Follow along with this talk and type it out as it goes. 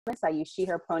I use she,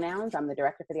 her pronouns. I'm the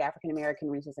director for the African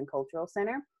American Resource and Cultural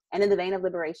Center. And in the vein of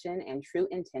liberation and true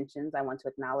intentions, I want to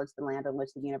acknowledge the land on which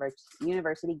the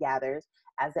university gathers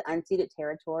as the unceded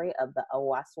territory of the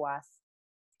Awaswas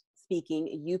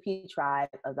speaking UP tribe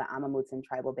of the Amamutsan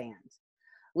tribal band.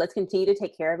 Let's continue to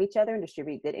take care of each other and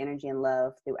distribute good energy and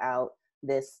love throughout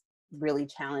this really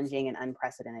challenging and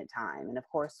unprecedented time. And of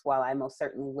course, while I most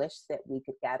certainly wish that we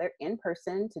could gather in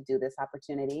person to do this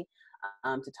opportunity,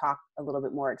 to talk a little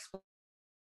bit more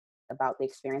about the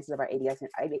experiences of our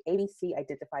ADC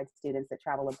identified students that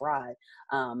travel abroad.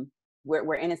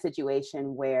 We're in a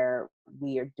situation where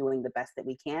we are doing the best that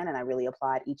we can, and I really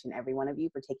applaud each and every one of you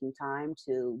for taking time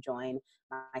to join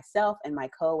myself and my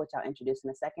which I'll introduce in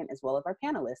a second, as well as our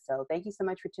panelists. So thank you so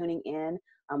much for tuning in.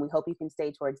 We hope you can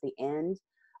stay towards the end.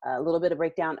 A little bit of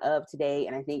breakdown of today,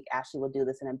 and I think Ashley will do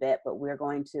this in a bit, but we're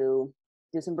going to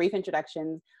do some brief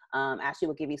introductions. Ashley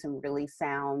will give you some really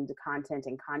sound content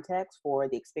and context for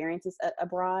the experiences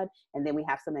abroad, and then we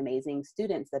have some amazing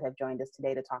students that have joined us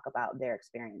today to talk about their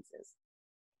experiences.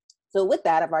 So with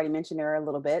that, I've already mentioned her a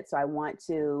little bit, so I want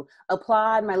to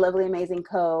applaud my lovely, amazing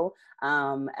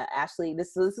Ashley.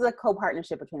 This is a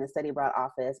co-partnership between the Study Abroad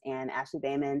Office, and Ashley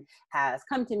Bayman has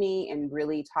come to me and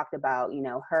really talked about,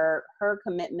 her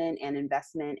commitment and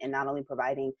investment in not only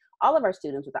providing all of our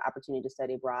students with the opportunity to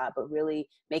study abroad, but really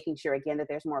making sure, again, that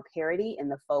there's more parity in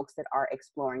the folks that are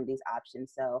exploring these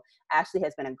options. So Ashley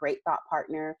has been a great thought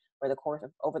partner over the course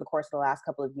of the last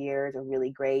couple of years, a really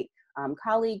great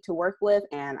colleague to work with,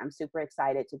 and I'm super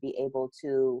excited to be able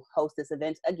to host this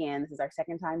event again. This is our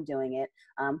second time doing it.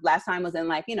 Last time was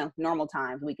in normal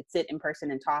times. We could sit in person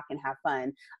and talk and have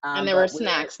fun. And there were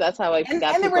snacks. That's how I got and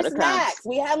there people were to snacks. come.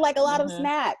 We had a lot of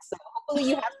snacks. So hopefully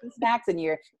you have some snacks and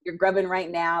you're grubbing right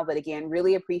now. But again,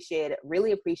 really appreciate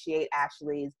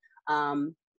Ashley's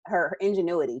her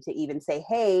ingenuity to even say,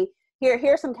 hey,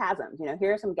 here's some chasms.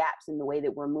 Here are some gaps in the way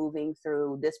that we're moving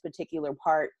through this particular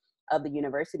part of the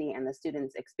university and the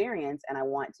students' experience, and I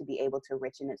want to be able to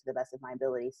richen it to the best of my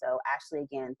ability. So Ashley,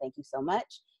 again, thank you so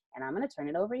much, and I'm going to turn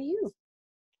it over to you.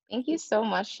 Thank you so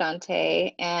much,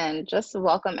 Shantae, and just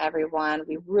welcome everyone.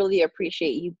 We really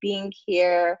appreciate you being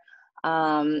here,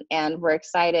 and we're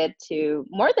excited to,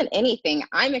 more than anything,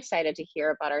 I'm excited to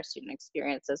hear about our student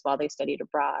experiences while they studied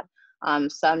abroad.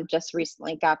 Some just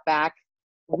recently got back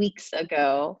weeks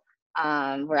ago,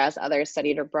 whereas others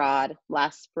studied abroad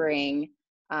last spring.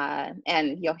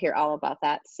 And you'll hear all about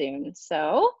that soon.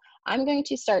 So I'm going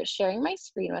to start sharing my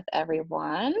screen with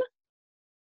everyone.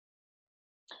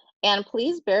 And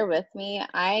please bear with me.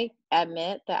 I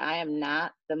admit that I am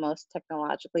not the most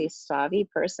technologically savvy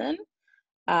person.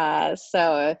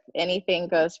 So if anything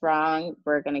goes wrong,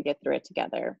 we're going to get through it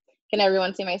together. Can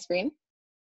everyone see my screen?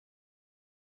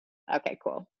 Okay,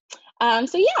 cool.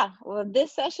 So yeah, well,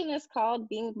 this session is called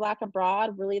Being Black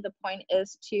Abroad. Really, the point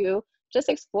is to just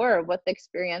explore what the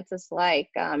experience is like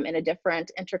in a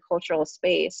different intercultural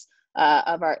space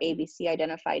of our ABC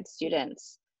identified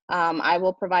students. I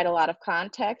will provide a lot of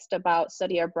context about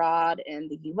study abroad in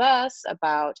the US,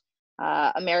 about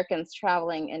Americans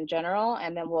traveling in general,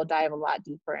 and then we'll dive a lot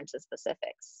deeper into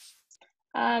specifics.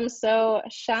 So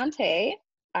Shantae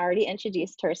already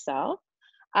introduced herself.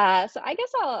 So I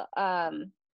guess I'll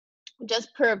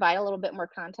just provide a little bit more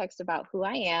context about who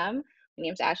I am. My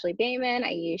name is Ashley Bayman.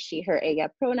 I use she, her, aya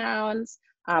pronouns.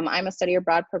 I'm a study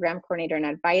abroad program coordinator and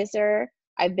advisor.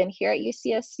 I've been here at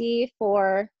UCSC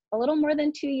for a little more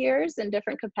than 2 years in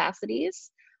different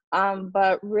capacities.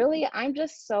 But really, I'm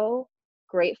just so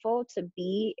grateful to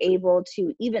be able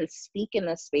to even speak in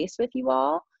this space with you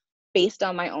all based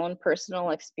on my own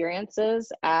personal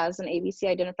experiences as an ABC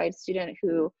identified student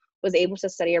who was able to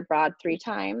study abroad 3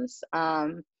 times.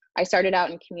 I started out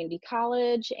in community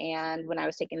college, and when I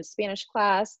was taking a Spanish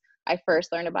class, I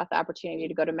first learned about the opportunity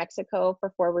to go to Mexico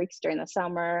for 4 weeks during the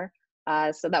summer.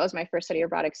 So that was my first study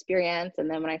abroad experience. And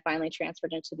then when I finally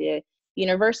transferred into the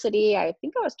university, I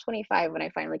think I was 25 when I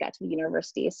finally got to the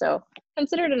university. So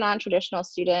considered a non-traditional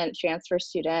student, transfer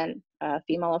student,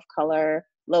 female of color,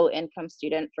 low income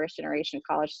student, first generation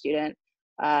college student.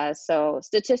 So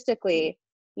statistically,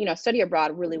 study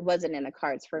abroad really wasn't in the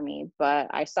cards for me, but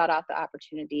I sought out the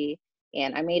opportunity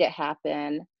and I made it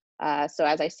happen. So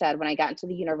as I said, when I got into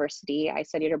the university, I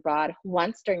studied abroad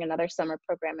once during another summer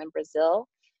program in Brazil,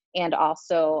 and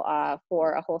also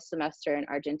for a whole semester in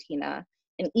Argentina.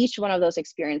 And each one of those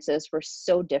experiences were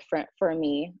so different for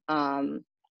me. And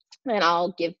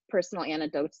I'll give personal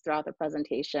anecdotes throughout the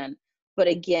presentation. But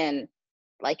again,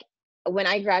 when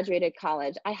I graduated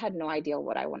college, I had no idea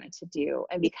what I wanted to do.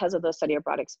 And because of those study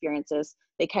abroad experiences,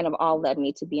 they kind of all led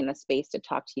me to be in a space to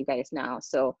talk to you guys now.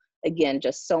 So again,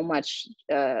 just so much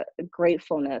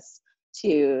gratefulness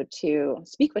to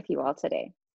speak with you all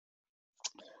today.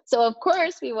 So of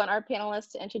course, we want our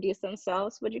panelists to introduce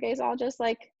themselves. Would you guys all just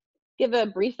like give a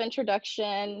brief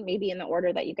introduction, maybe in the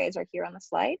order that you guys are here on the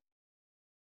slide?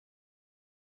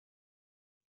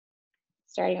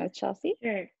 Starting with Chelsea.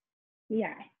 Sure.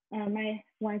 Yeah. My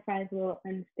Wi-Fi is a little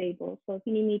unstable, so if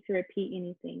you need me to repeat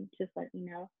anything, just let me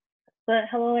know. But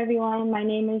hello, everyone. My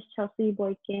name is Chelsea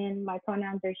Boykin. My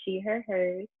pronouns are she, her,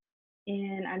 hers,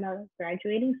 and I'm a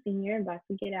graduating senior, about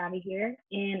to get out of here.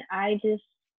 And I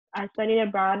studied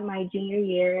abroad my junior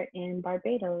year in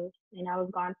Barbados, and I was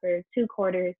gone for 2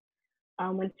 quarters,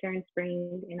 winter and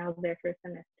spring, and I was there for a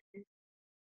semester.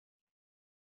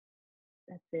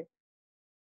 That's it.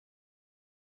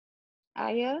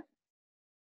 Aya.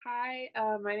 Hi,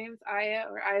 my name is Aya,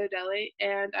 or Ayodele,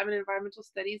 and I'm an environmental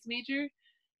studies major.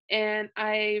 And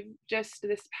I just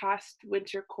this past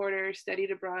winter quarter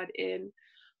studied abroad in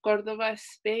Cordoba,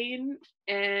 Spain,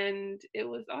 and it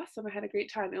was awesome. I had a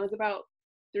great time. It was about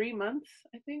 3 months,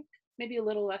 I think, maybe a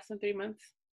little less than 3 months.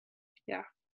 Yeah.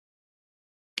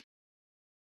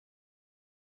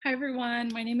 Hi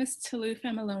everyone, my name is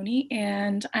Talufa Maloney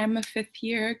and I'm a 5th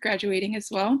year graduating as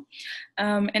well.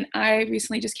 And I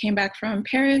recently just came back from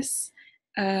Paris,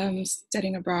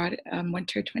 studying abroad,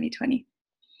 winter 2020.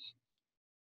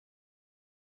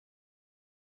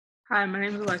 Hi, my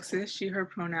name is Alexis, she, her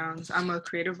pronouns. I'm a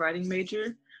creative writing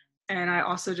major, and I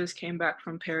also just came back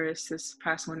from Paris this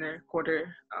past winter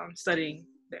quarter, studying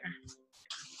there.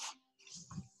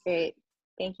 Great.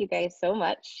 Thank you guys so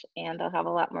much. And I'll have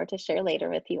a lot more to share later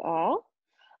with you all.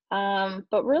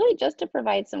 But really just to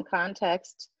provide some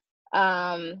context,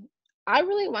 I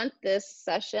really want this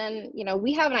session,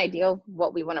 we have an idea of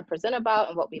what we want to present about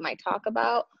and what we might talk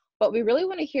about, but we really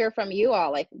want to hear from you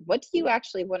all, like, what do you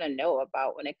actually want to know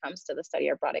about when it comes to the study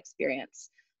abroad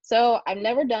experience? So I've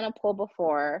never done a poll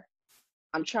before.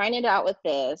 I'm trying it out with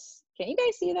this. Can you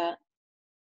guys see that?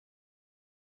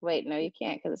 Wait, no, you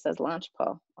can't because it says launch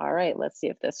poll. All right, let's see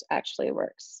if this actually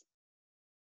works.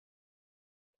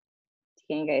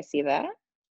 Can you guys see that?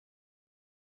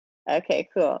 Okay,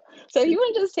 cool. So you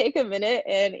want to just take a minute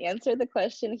and answer the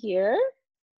question here.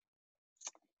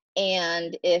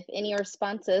 And if any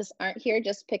responses aren't here,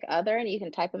 just pick other and you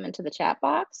can type them into the chat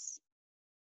box.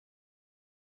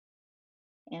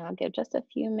 And I'll give just a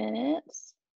few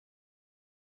minutes.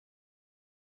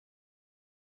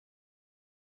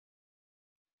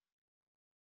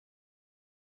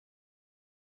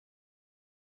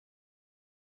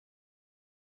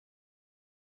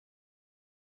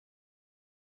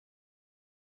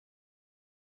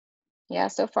 Yeah,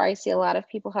 so far I see a lot of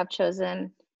people have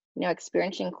chosen,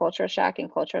 experiencing culture shock and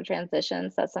cultural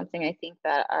transitions. That's something I think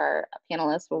that our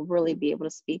panelists will really be able to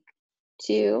speak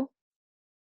to.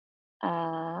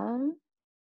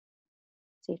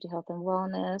 Safety, health, and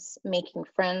wellness. Making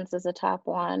friends is a top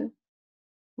one.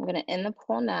 I'm going to end the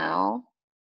poll now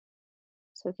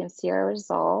so we can see our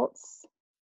results.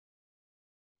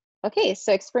 Okay,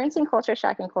 so experiencing culture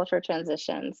shock and cultural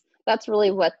transitions. That's really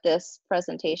what this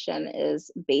presentation is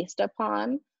based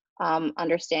upon,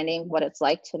 understanding what it's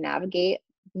like to navigate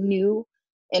new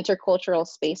intercultural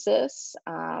spaces.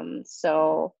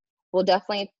 So we'll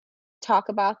definitely talk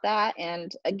about that.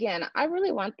 And again, I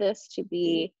really want this to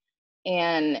be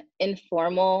an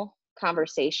informal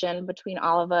conversation between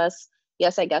all of us.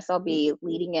 Yes, I guess I'll be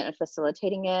leading it and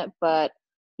facilitating it, but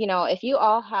if you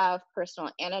all have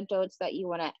personal anecdotes that you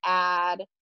want to add,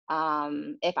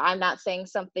 if I'm not saying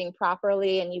something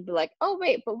properly and you'd be like, oh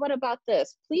wait, but what about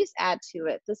this? Please add to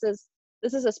it. This is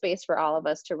a space for all of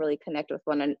us to really connect with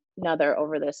one another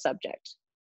over this subject.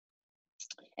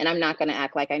 And I'm not going to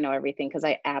act like I know everything because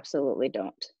I absolutely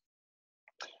don't.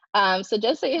 So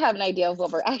just so you have an idea of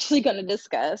what we're actually going to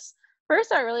discuss,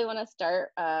 first, I really want to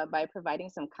start by providing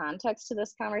some context to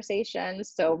this conversation.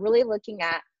 So really looking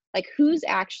at like who's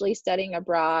actually studying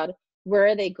abroad, where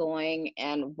are they going,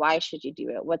 and why should you do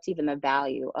it? What's even the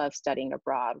value of studying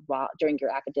abroad during your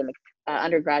academic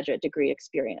undergraduate degree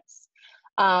experience?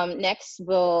 Next,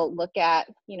 we'll look at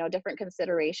different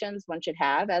considerations one should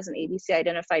have as an ABC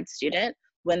identified student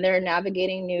when they're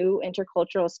navigating new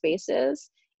intercultural spaces,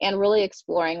 and really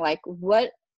exploring like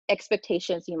what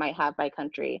expectations you might have by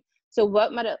country. So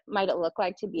what might it look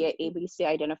like to be an ABC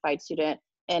identified student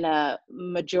in a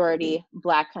majority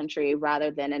Black country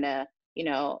rather than in a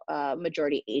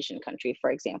majority Asian country,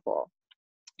 for example.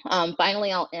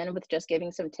 Finally, I'll end with just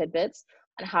giving some tidbits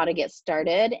on how to get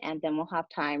started, and then we'll have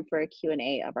time for a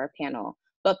Q&A of our panel.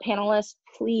 But panelists,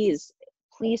 please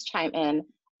chime in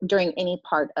during any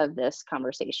part of this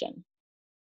conversation.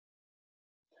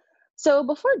 So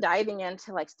before diving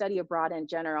into like study abroad in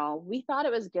general, we thought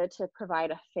it was good to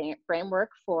provide a framework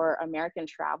for American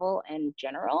travel in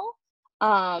general.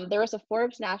 There was a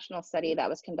Forbes national study that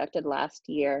was conducted last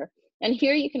year, and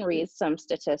here you can read some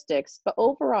statistics, but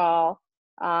overall,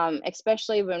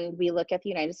 especially when we look at the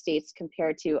United States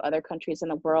compared to other countries in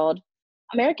the world,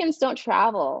 Americans don't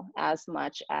travel as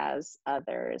much as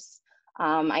others.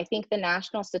 I think the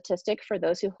national statistic for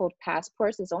those who hold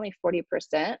passports is only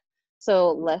 40%.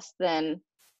 So less than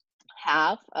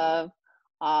half of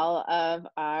all of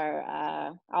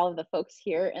the folks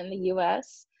here in the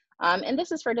U.S. And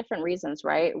this is for different reasons,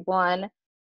 right? One,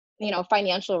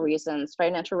 financial reasons,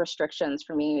 financial restrictions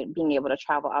for me being able to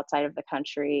travel outside of the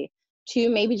country.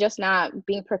 Two, maybe just not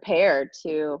being prepared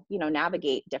to,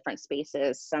 navigate different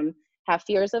spaces. Some have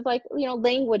fears of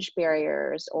language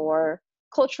barriers or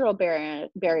cultural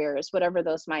barriers, whatever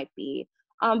those might be.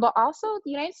 But also the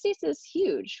United States is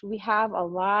huge. We have a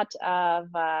lot of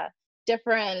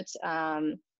different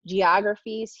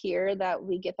geographies here that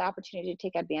we get the opportunity to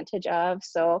take advantage of.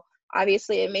 So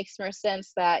obviously it makes more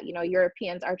sense that,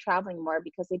 Europeans are traveling more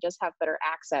because they just have better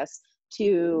access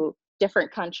to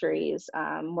different countries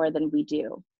more than we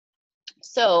do.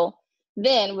 So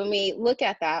then when we look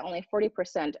at that, only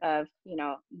 40% of,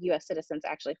 US citizens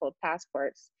actually hold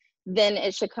passports, then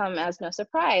it should come as no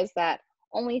surprise that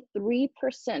only 3%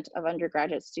 of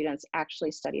undergraduate students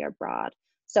actually study abroad.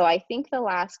 So I think the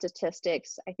last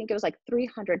statistics, I think it was like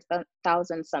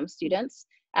 300,000 some students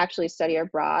actually study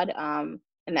abroad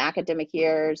in the academic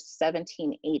years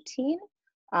 17, 18.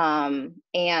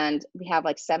 And we have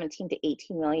like 17 to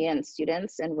 18 million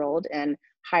students enrolled in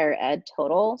higher ed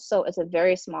total. So it's a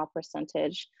very small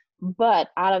percentage, but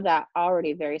out of that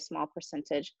already very small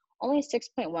percentage, only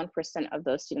 6.1% of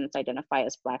those students identify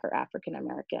as Black or African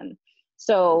American.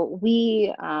 So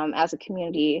we, as a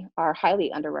community, are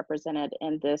highly underrepresented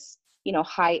in this,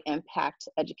 high impact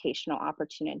educational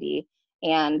opportunity.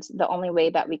 And the only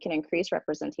way that we can increase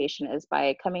representation is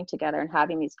by coming together and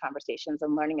having these conversations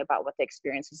and learning about what the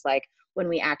experience is like when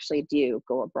we actually do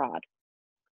go abroad.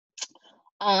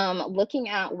 Looking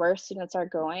at where students are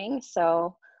going.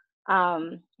 So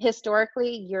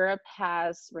historically, Europe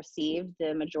has received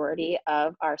the majority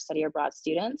of our study abroad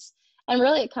students. And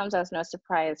really it comes as no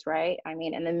surprise, right? I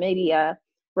mean, in the media,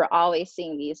 we're always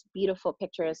seeing these beautiful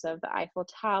pictures of the Eiffel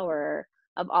Tower,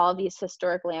 of all of these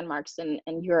historic landmarks in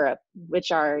Europe,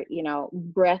 which are,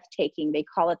 breathtaking. They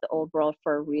call it the old world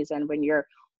for a reason. When you're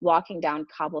walking down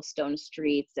cobblestone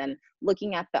streets and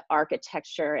looking at the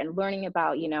architecture and learning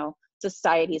about,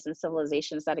 societies and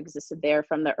civilizations that existed there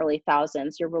from the early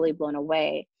thousands, you're really blown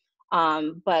away.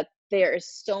 But there is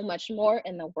so much more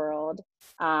in the world.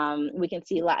 We can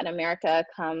see Latin America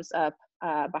comes up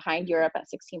behind Europe at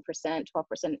 16%, 12%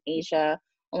 in Asia,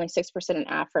 only 6% in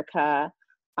Africa.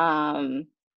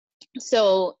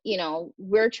 So,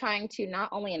 we're trying to not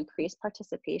only increase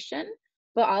participation,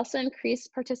 but also increase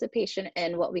participation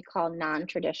in what we call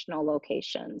non-traditional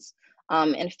locations.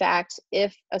 In fact,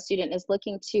 if a student is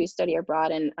looking to study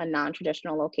abroad in a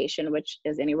non-traditional location, which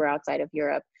is anywhere outside of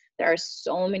Europe, there are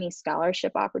so many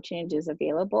scholarship opportunities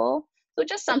available. So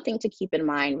just something to keep in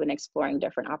mind when exploring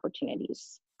different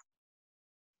opportunities.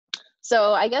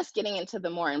 So I guess getting into the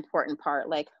more important part,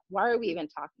 like, why are we even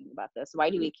talking about this? Why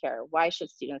do we care? Why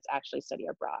should students actually study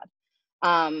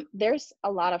abroad? There's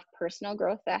a lot of personal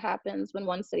growth that happens when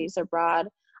one studies abroad.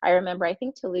 I remember, I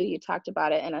think Tolu, you talked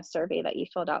about it in a survey that you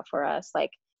filled out for us,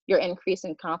 like your increase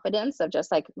in confidence of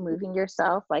just like moving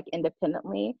yourself like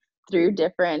independently through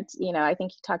different, I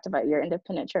think you talked about your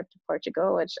independent trip to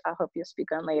Portugal, which I hope you'll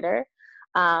speak on later.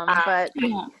 But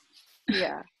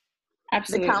yeah,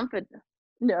 Absolutely. the confidence.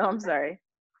 No, I'm sorry.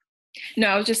 No,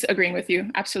 I was just agreeing with you.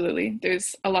 Absolutely.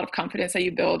 There's a lot of confidence that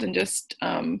you build and just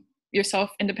your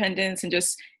self-independence and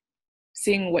just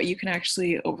seeing what you can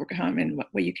actually overcome and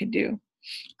what you can do.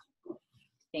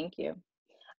 Thank you.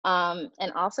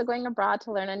 And also going abroad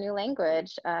to learn a new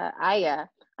language. Aya,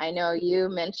 I know you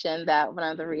mentioned that one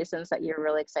of the reasons that you're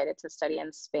really excited to study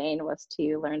in Spain was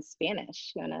to learn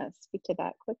Spanish. You want to speak to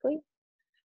that quickly?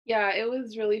 Yeah, it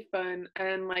was really fun.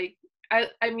 And like,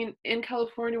 I mean, in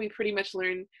California, we pretty much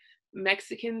learn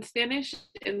Mexican Spanish.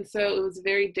 And so it was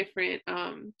very different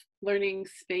learning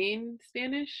Spain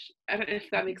Spanish. I don't know if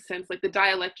that makes sense. Like the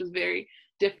dialect was very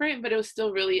different, but it was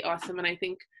still really awesome. And I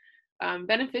think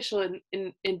beneficial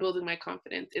in building my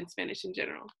confidence in Spanish in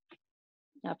general.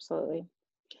 Absolutely.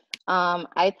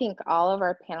 I think all of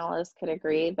our panelists could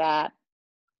agree that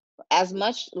as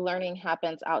much learning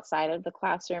happens outside of the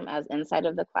classroom as inside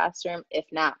of the classroom, if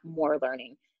not more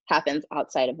learning happens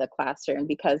outside of the classroom,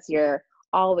 because you're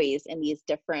always in these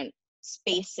different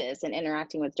spaces and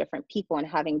interacting with different people and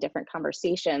having different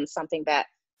conversations, something that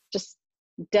just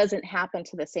doesn't happen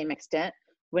to the same extent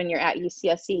when you're at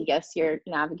UCSC. Yes, you're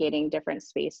navigating different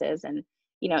spaces and,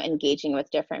 you know, engaging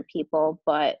with different people,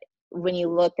 but when you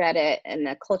look at it in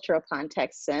a cultural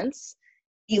context sense,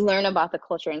 you learn about the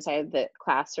culture inside of the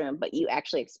classroom, but you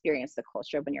actually experience the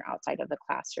culture when you're outside of the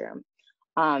classroom.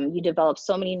 You develop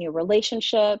so many new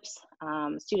relationships.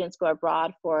 Students go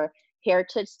abroad for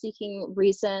heritage-seeking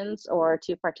reasons or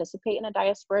to participate in a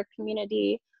diasporic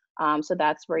community. So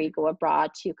that's where you go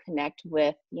abroad to connect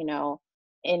with, you know,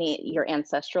 your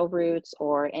ancestral roots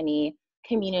or any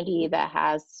community that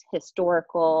has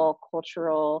historical,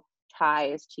 cultural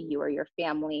ties to you or your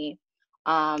family.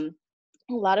 A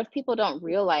lot of people don't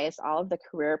realize all of the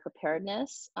career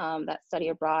preparedness that study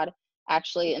abroad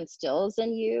actually instills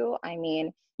in you. I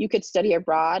mean, you could study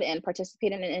abroad and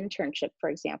participate in an internship, for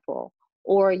example,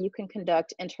 or you can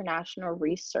conduct international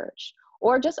research,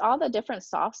 or just all the different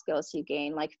soft skills you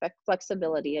gain, like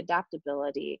flexibility,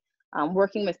 adaptability,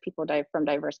 working with people from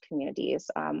diverse communities,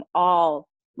 all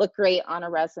look great on a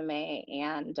resume.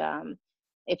 And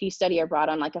if you study abroad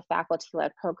on like a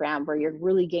faculty-led program where you're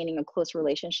really gaining a close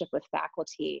relationship with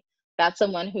faculty, that's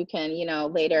someone who can, you know,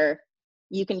 later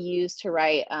you can use to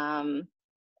write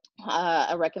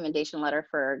a recommendation letter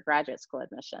for graduate school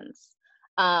admissions.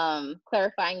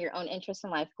 Clarifying your own interests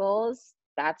and life goals,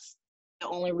 that's the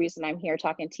only reason I'm here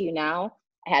talking to you now.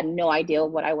 I had no idea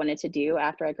what I wanted to do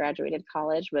after I graduated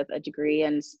college with a degree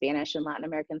in Spanish and Latin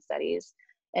American studies.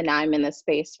 And now I'm in this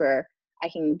space where I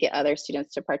can get other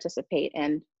students to participate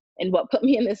in what put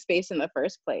me in this space in the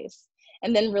first place.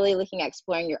 And then really looking at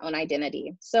exploring your own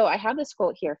identity. So I have this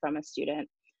quote here from a student.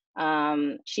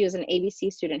 She was an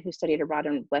ABC student who studied abroad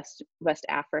in West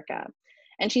Africa.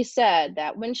 And she said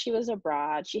that when she was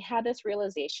abroad, she had this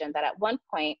realization that at one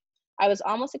point, I was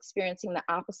almost experiencing the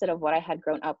opposite of what I had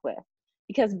grown up with.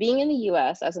 Because being in the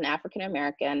US as an African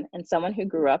American and someone who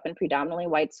grew up in predominantly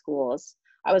white schools,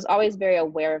 I was always very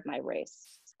aware of my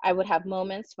race. I would have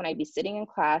moments when I'd be sitting in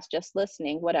class, just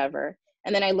listening, whatever.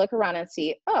 And then I look around and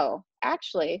see, oh,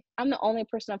 actually, I'm the only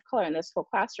person of color in this whole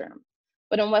classroom.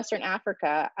 But in Western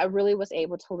Africa, I really was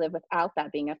able to live without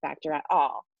that being a factor at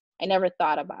all. I never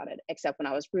thought about it, except when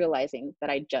I was realizing that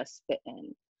I just fit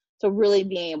in. So really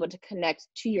being able to connect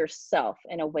to yourself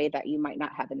in a way that you might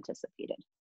not have anticipated.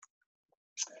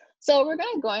 So we're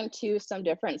going to go into some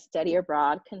different study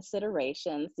abroad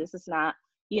considerations. This is not,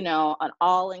 you know, an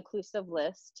all-inclusive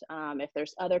list. If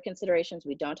there's other considerations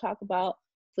we don't talk about,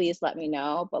 please let me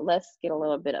know, but let's get a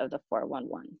little bit of the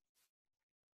 411.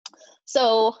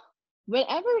 So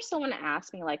whenever someone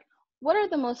asks me, like, what are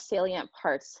the most salient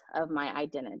parts of my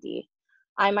identity?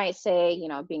 I might say, you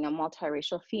know, being a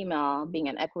multiracial female, being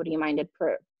an equity-minded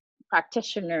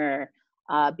practitioner,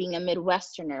 being a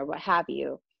Midwesterner, what have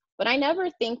you. But I never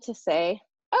think to say,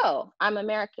 oh, I'm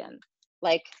American.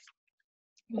 Like,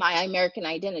 my American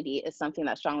identity is something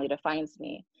that strongly defines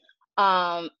me.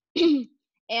 And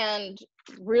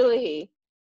really,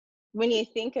 when you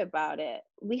think about it,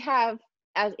 we have,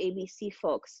 as ABC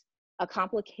folks, a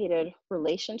complicated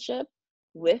relationship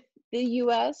with the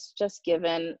US, just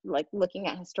given, like, looking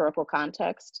at historical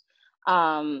context.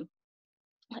 And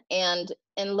in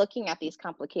looking at these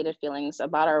complicated feelings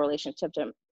about our relationship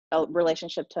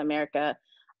to America,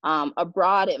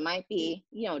 abroad, it might be,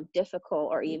 you know,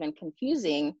 difficult or even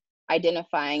confusing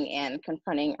identifying and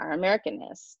confronting our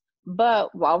Americanness.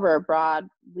 But while we're abroad,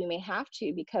 we may have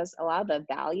to, because a lot of the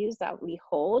values that we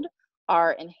hold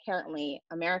are inherently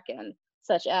American,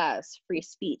 such as free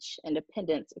speech,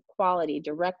 independence, equality,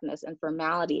 directness,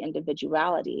 informality,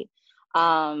 individuality,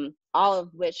 all of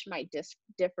which might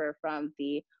differ from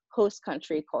the host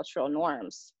country cultural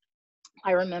norms.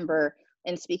 I remember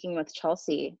in speaking with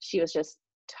Chelsea, she was just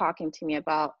talking to me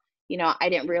about, you know, I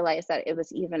didn't realize that it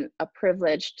was even a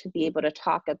privilege to be able to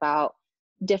talk about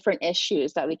different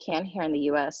issues that we can here in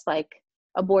the US, like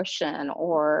abortion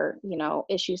or, you know,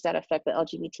 issues that affect the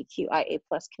LGBTQIA+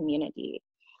 community.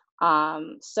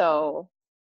 So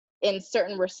in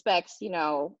certain respects, you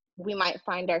know, we might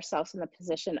find ourselves in the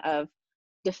position of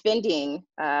defending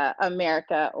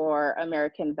America or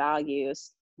American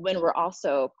values when we're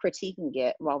also critiquing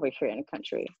it while we're here in the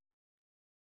country.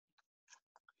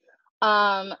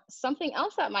 Something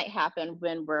else that might happen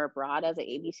when we're abroad as an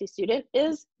ABC student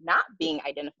is not being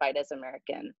identified as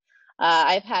American.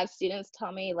 I've had students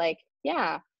tell me, like,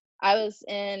 yeah, I was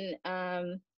in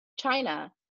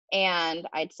China and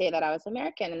I'd say that I was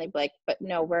American, and they'd be like, but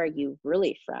no, where are you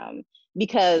really from?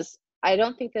 Because I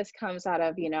don't think this comes out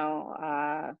of, you know,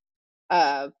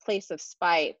 a place of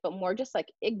spite, but more just like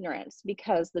ignorance,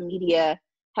 because the media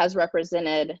has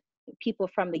represented people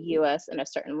from the US in a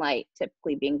certain light,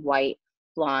 typically being white,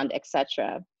 blonde,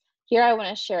 etc. Here I want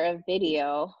to share a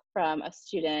video from a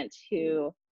student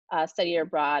who studied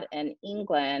abroad in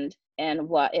England and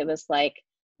what it was like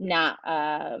not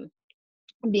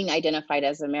being identified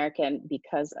as American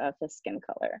because of his skin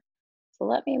color. So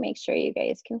let me make sure you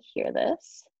guys can hear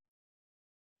this.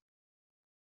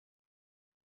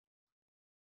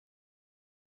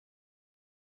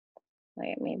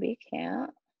 Wait, maybe you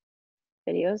can't.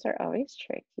 Videos are always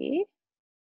tricky.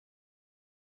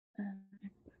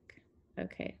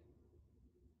 Okay.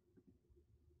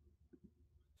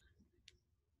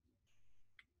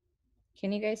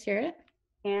 Can you guys hear it?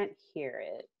 Can't hear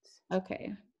it.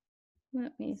 Okay.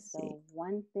 Let me see. So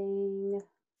one thing.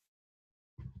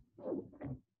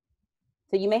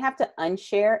 So you may have to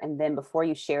unshare, and then before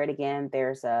you share it again,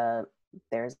 there's a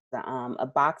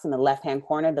box in the left-hand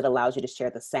corner that allows you to share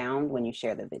the sound when you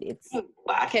share the video.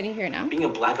 Black. Can you hear now? Being a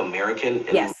Black American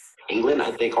in Yes. England,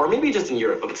 I think, or maybe just in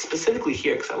Europe, but specifically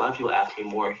here, because a lot of people ask me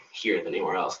more here than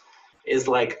anywhere else, is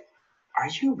like, are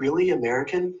you really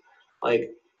American?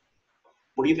 Like,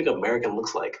 what do you think American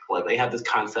looks like? Like, they have this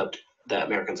concept that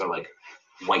Americans are like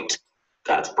white.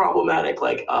 That's problematic.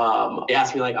 Like, they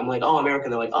ask me, like, I'm like, oh,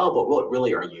 American. They're like, oh, but what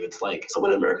really are you? It's like,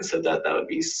 someone in America said that, that would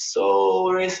be so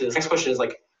racist. Next question is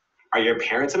like, are your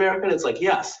parents American? It's like,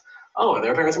 yes. Oh, are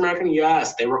their parents American?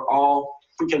 Yes. They were all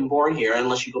freaking born here.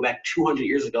 Unless you go back 200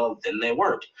 years ago, then they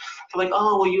weren't. They're like,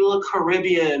 oh, well, you look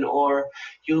Caribbean, or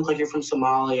you look like you're from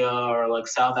Somalia or like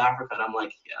South Africa. And I'm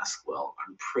like, yes, well,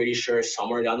 I'm pretty sure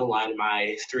somewhere down the line in my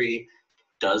history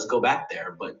does go back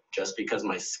there, but just because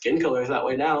my skin color is that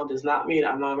way now does not mean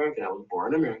I'm not American. I was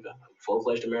born in America. I'm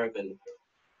full-fledged American.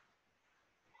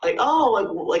 Like, oh,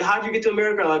 like how did you get to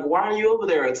America? Like, why are you over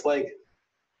there? It's like,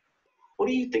 what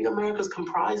do you think America's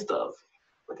comprised of?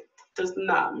 Like, it does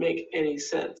not make any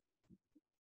sense.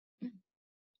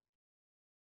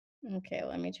 Okay,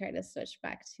 let me try to switch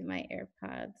back to my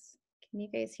AirPods. Can you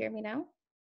guys hear me now?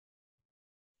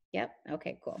 Yep,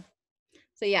 okay, cool.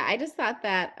 So yeah, I just thought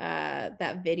that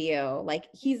that video, like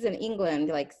he's in England,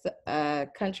 like a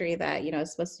country that, you know,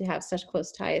 is supposed to have such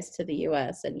close ties to the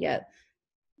US, and yet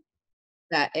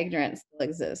that ignorance still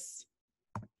exists.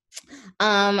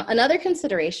 Another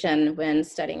consideration when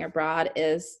studying abroad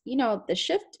is, you know, the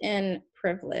shift in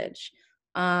privilege.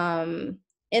 In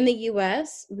the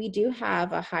US, we do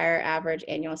have a higher average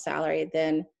annual salary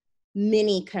than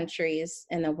many countries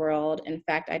in the world. In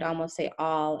fact, I'd almost say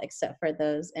all except for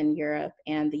those in Europe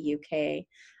and the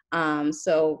UK.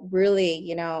 So really,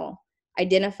 you know,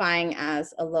 identifying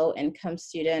as a low income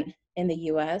student in the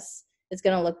US is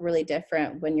going to look really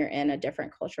different when you're in a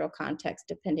different cultural context,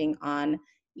 depending on,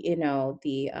 you know,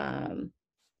 the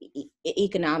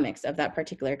economics of that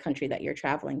particular country that you're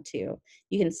traveling to.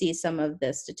 You can see some of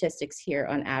the statistics here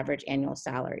on average annual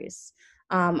salaries.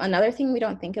 Another thing we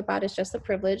don't think about is just the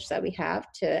privilege that we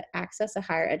have to access a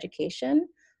higher education.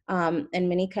 In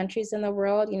many countries in the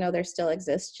world, you know, there still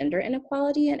exists gender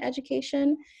inequality in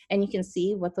education, and you can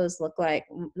see what those look like,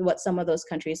 what some of those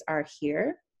countries are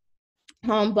here.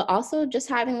 But also just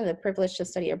having the privilege to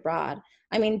study abroad.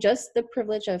 I mean, just the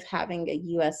privilege of having a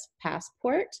US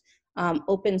passport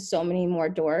opens so many more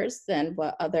doors than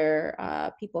what other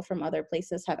people from other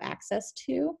places have access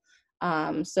to.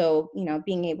 So, you know,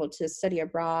 being able to study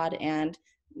abroad, and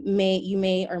you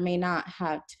may or may not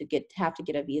have to get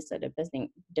a visa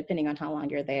depending on how long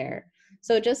you're there.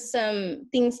 So just some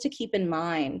things to keep in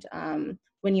mind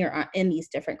when you're in these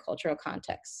different cultural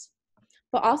contexts.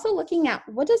 But also looking at,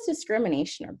 what does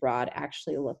discrimination abroad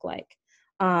actually look like?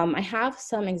 I have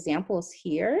some examples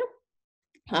here,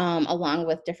 along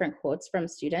with different quotes from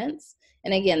students.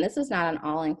 And again, this is not an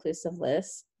all-inclusive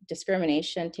list.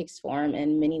 Discrimination takes form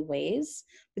in many ways,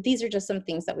 but these are just some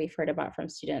things that we've heard about from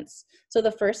students. So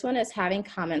the first one is having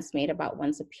comments made about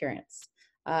one's appearance.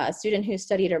 A student who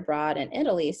studied abroad in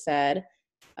Italy said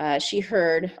she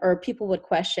heard, or people would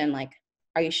question, like,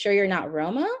 are you sure you're not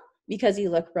Roma? Because you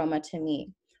look Roma to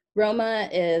me. Roma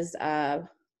is a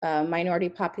minority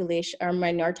population or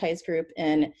minoritized group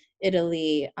in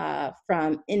Italy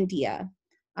from India.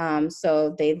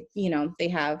 So they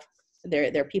have,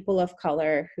 they're people of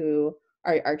color who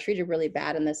are treated really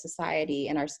bad in this society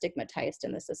and are stigmatized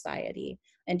in the society.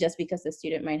 And just because the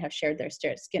student might have shared their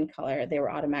skin color, they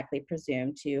were automatically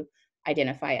presumed to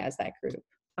identify as that group.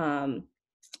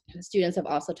 Students have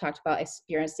also talked about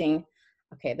experiencing,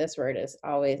 okay, this word is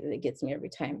always, it gets me every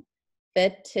time,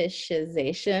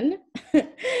 fetishization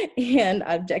and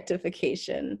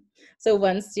objectification. So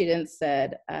one student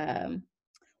said,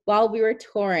 while we were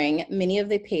touring, many of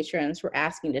the patrons were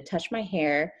asking to touch my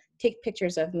hair, take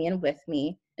pictures of me and with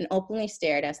me, and openly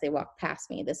stared as they walked past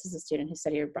me. This is a student who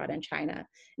studied abroad in China.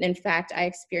 And in fact, I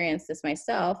experienced this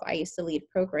myself. I used to lead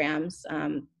programs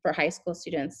for high school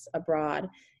students abroad,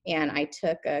 and I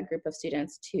took a group of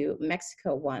students to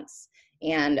Mexico once.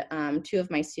 And 2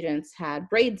 of my students had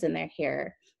braids in their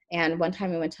hair. And one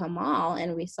time we went to a mall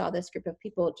and we saw this group of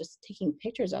people just taking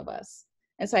pictures of us.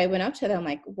 And so I went up to them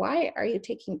like, why are you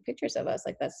taking pictures of us?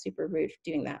 Like, that's super rude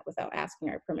doing that without asking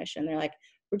our permission. They're like,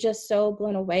 we're just so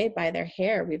blown away by their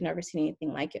hair. We've never seen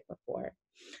anything like it before.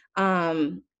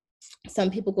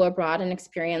 Some people go abroad and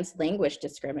experience language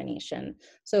discrimination.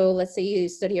 So let's say you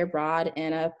study abroad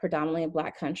in a predominantly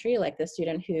Black country, like the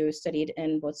student who studied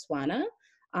in Botswana.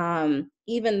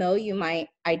 Even though you might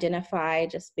identify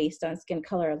just based on skin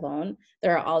color alone,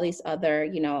 there are all these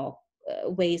other,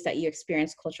 ways that you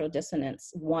experience cultural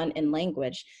dissonance. One, in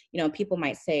language, people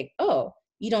might say, oh,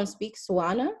 you don't speak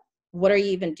Swana? What are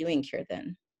you even doing here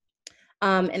then?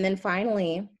 And then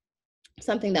finally,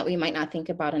 something that we might not think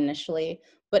about initially,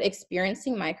 but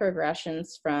experiencing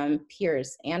microaggressions from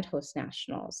peers and host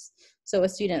nationals. So a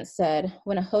student said,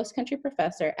 when a host country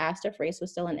professor asked if race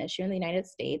was still an issue in the United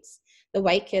States, the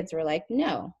white kids were like,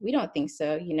 no, we don't think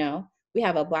so. We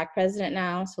have a Black president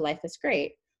now, so life is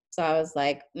great. So I was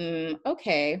like,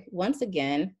 okay, once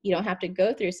again, you don't have to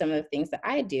go through some of the things that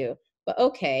I do, but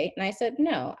okay. And I said,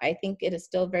 no, I think it is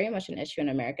still very much an issue in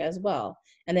America as well.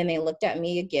 And then they looked at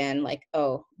me again like,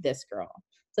 oh, this girl.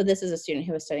 So this is a student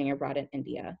who was studying abroad in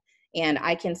India. And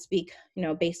I can speak,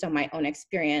 based on my own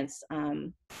experience.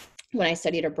 When I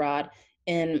studied abroad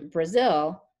in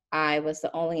Brazil, I was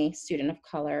the only student of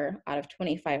color out of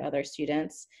 25 other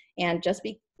students. And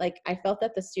I felt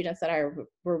that the students that I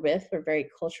were with were very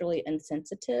culturally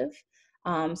insensitive.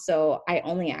 So I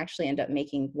only actually ended up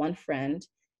making one friend.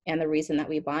 And the reason that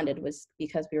we bonded was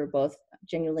because we were both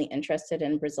genuinely interested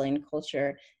in Brazilian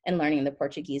culture and learning the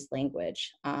Portuguese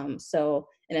language. So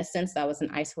in a sense, that was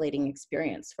an isolating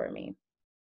experience for me.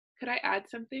 Could I add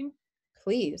something?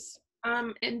 Please.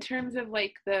 In terms of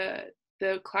like the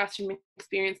classroom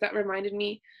experience, that reminded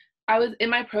me, I was in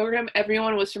my program,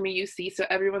 everyone was from a UC, so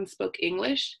everyone spoke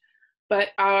English, but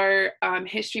our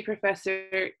history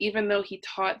professor, even though he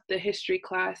taught the history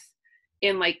class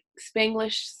in like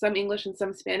Spanglish, some English and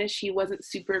some Spanish, he wasn't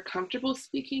super comfortable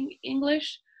speaking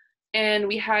English. And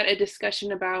we had a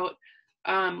discussion about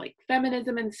like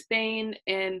feminism in Spain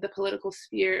and the political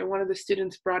sphere, and one of the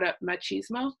students brought up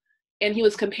machismo, and he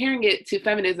was comparing it to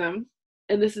feminism,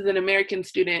 and this is an American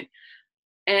student,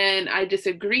 and I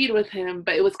disagreed with him,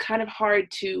 but it was kind of hard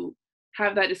to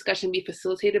have that discussion be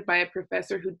facilitated by a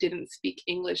professor who didn't speak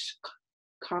English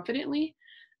confidently.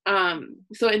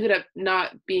 So it ended up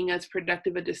not being as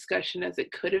productive a discussion as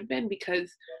it could have been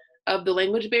because of the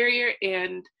language barrier.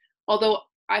 And although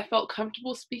I felt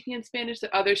comfortable speaking in Spanish,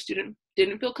 the other student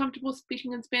didn't feel comfortable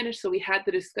speaking in Spanish, so we had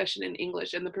the discussion in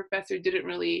English, and the professor didn't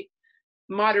really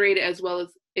moderate it as well as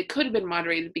it could have been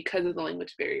moderated because of the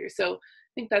language barrier. So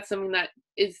I think that's something that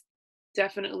is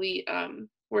definitely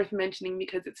worth mentioning,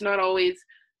 because it's not always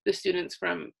the students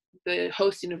from the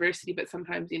host university, but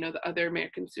sometimes, the other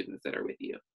American students that are with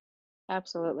you.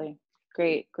 Absolutely.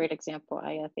 Great example,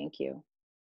 Aya. Thank you.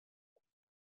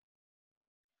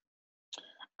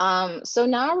 So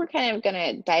now we're kind of going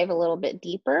to dive a little bit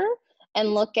deeper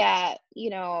and look at,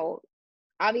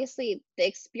 obviously the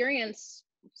experience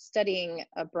studying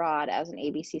abroad as an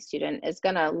ABC student is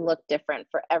going to look different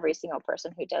for every single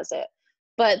person who does it.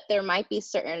 But there might be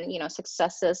certain,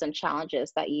 successes and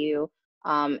challenges that you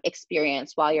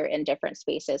experience while you're in different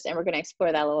spaces. And we're going to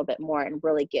explore that a little bit more and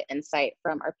really get insight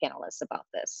from our panelists about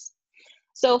this.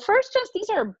 So first, just these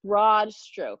are broad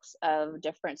strokes of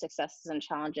different successes and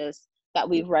challenges that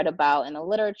we've read about in the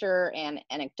literature and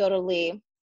anecdotally.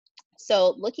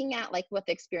 So looking at like what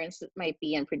the experience might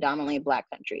be in predominantly Black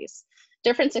countries.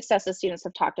 Different successes students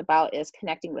have talked about is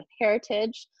connecting with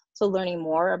heritage. So learning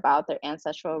more about their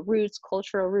ancestral roots,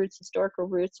 cultural roots, historical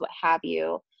roots, what have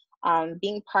you.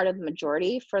 Being part of the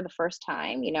majority for the first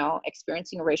time,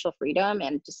 experiencing racial freedom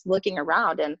and just looking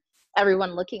around and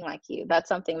everyone looking like you. That's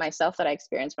something myself that I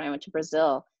experienced when I went to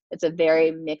Brazil. It's a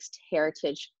very mixed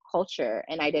heritage culture,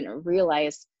 and I didn't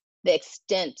realize the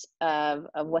extent of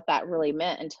what that really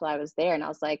meant until I was there. And I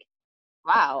was like,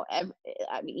 wow,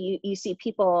 you see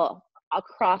people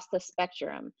across the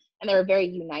spectrum, and they're a very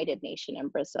united nation in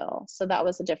Brazil. So that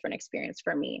was a different experience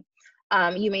for me.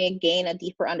 You may gain a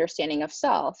deeper understanding of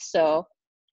self. So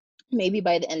maybe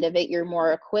by the end of it, you're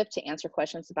more equipped to answer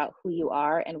questions about who you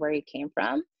are and where you came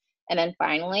from. And then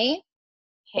finally,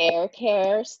 hair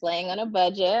care, slaying on a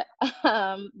budget,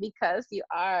 because you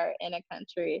are in a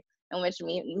country in which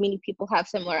many people have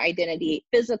similar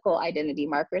physical identity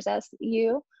markers as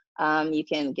you. You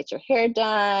can get your hair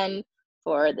done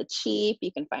for the cheap.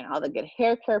 You can find all the good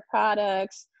hair care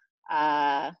products.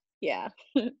 Yeah.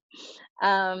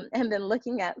 And then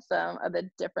looking at some of the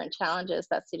different challenges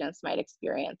that students might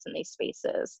experience in these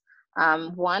spaces.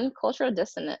 One, cultural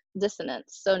dissonance,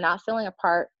 so not feeling a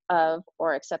part of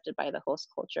or accepted by the host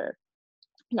culture.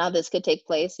 Now this could take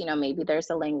place, maybe there's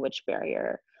a language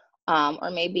barrier,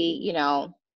 or maybe,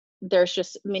 there's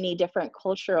just many different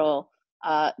cultural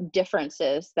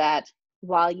differences that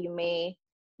while you may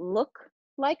look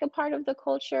like a part of the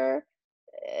culture,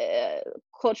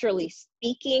 culturally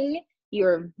speaking,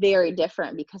 you're very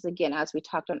different because, again, as we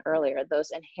talked on earlier,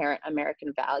 those inherent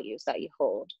American values that you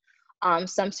hold.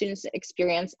 Some students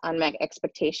experience unmet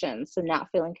expectations, so not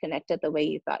feeling connected the way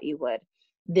you thought you would.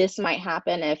 This might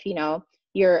happen if,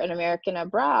 you're an American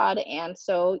abroad, and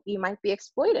so you might be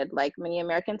exploited like many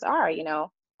Americans are,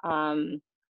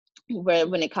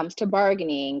 when it comes to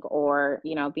bargaining or,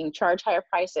 being charged higher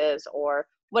prices or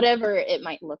whatever it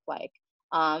might look like.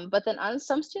 But then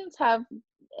some students have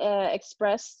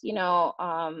expressed,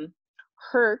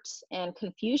 hurt and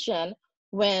confusion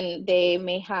when they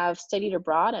may have studied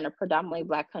abroad in a predominantly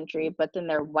Black country, but then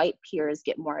their white peers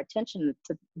get more attention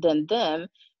than them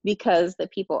because the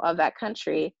people of that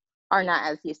country are not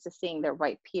as used to seeing their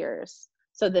white peers.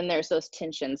 So then there's those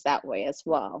tensions that way as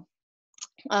well.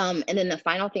 And then the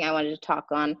final thing I wanted to talk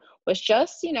on was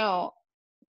just,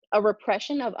 a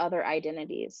repression of other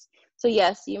identities. So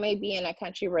yes, you may be in a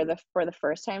country where for the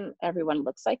first time, everyone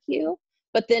looks like you,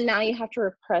 but then now you have to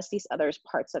repress these other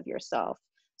parts of yourself.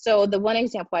 So the one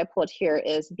example I pulled here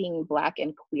is being Black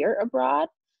and queer abroad.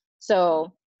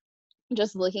 So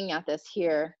just looking at this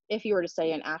here, if you were to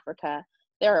study in Africa,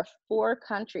 there are 4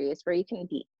 countries where you can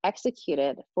be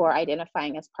executed for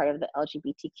identifying as part of the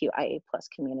LGBTQIA+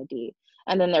 community.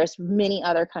 And then there's many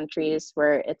other countries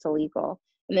where it's illegal.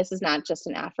 And this is not just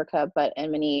in Africa, but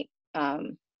in many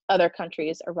other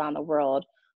countries around the world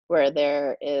where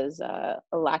there is a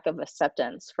lack of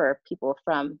acceptance for people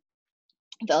from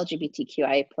the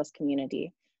LGBTQIA+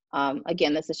 community.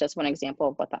 Again, this is just one example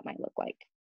of what that might look like.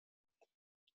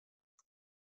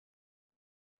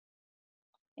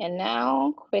 And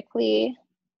now quickly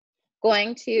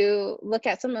going to look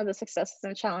at some of the successes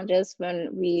and challenges when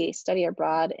we study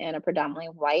abroad in a predominantly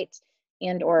white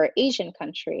and or Asian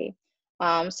country.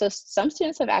 So some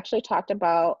students have actually talked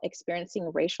about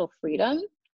experiencing racial freedom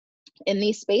in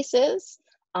these spaces.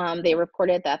 They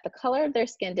reported that the color of their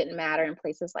skin didn't matter in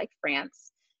places like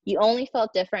France. You only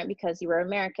felt different because you were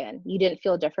American. You didn't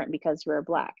feel different because you were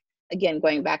Black. Again,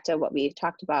 going back to what we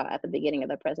talked about at the beginning of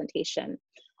the presentation.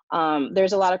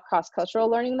 There's a lot of cross-cultural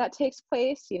learning that takes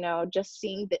place, just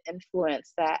seeing the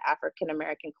influence that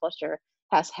African-American culture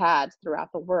has had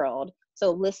throughout the world.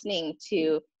 So listening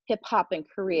to hip hop in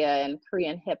Korea and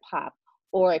Korean hip hop,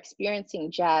 or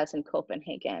experiencing jazz in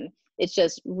Copenhagen. It's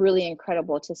just really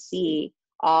incredible to see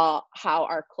how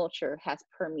our culture has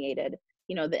permeated,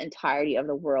 the entirety of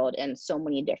the world in so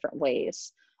many different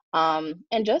ways.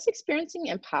 And just experiencing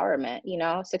empowerment,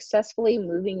 successfully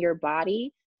moving your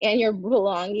body and your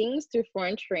belongings through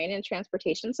foreign terrain and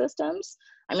transportation systems.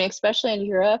 I mean, especially in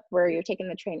Europe, where you're taking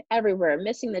the train everywhere,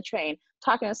 missing the train,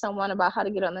 talking to someone about how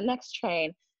to get on the next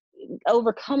train,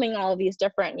 overcoming all of these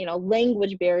different,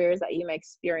 language barriers that you may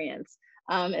experience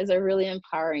is a really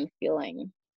empowering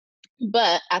feeling.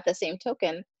 But at the same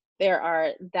token, there are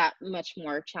that much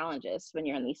more challenges when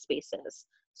you're in these spaces.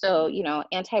 So,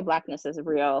 anti-Blackness is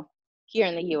real here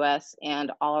in the US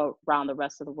and all around the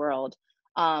rest of the world.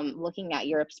 Looking at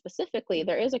Europe specifically,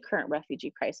 there is a current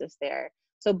refugee crisis there.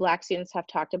 So Black students have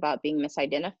talked about being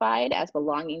misidentified as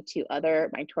belonging to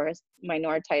other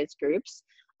minoritized groups,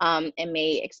 and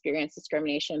may experience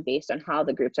discrimination based on how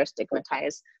the groups are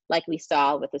stigmatized, like we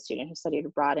saw with the student who studied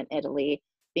abroad in Italy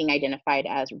being identified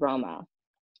as Roma.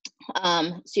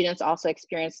 Students also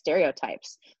experience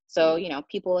stereotypes. So,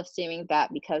 people assuming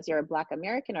that because you're a Black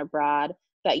American abroad,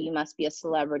 that you must be a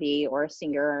celebrity or a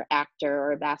singer or actor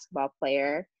or a basketball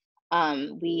player.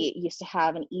 We used to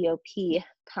have an EOP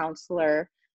counselor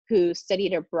who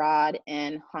studied abroad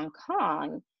in Hong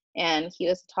Kong, and he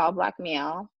was a tall Black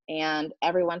male, and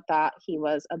everyone thought he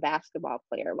was a basketball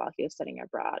player while he was studying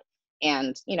abroad.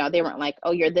 And, they weren't like,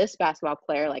 oh, you're this basketball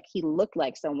player, like he looked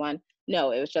like someone.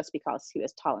 No, it was just because he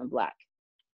was tall and Black.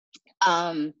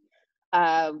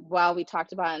 While we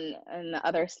talked about in the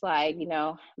other slide,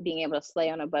 being able to slay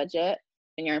on a budget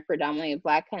when you're in predominantly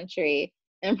Black country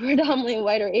and predominantly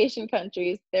white or Asian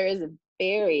countries, there is a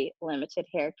very limited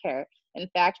hair care. In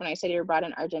fact, when I studied abroad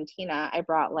in Argentina, I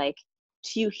brought like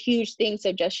to huge things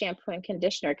of just shampoo and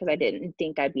conditioner because I didn't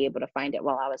think I'd be able to find it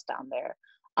while I was down there.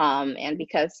 And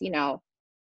because, you know,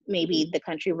 maybe the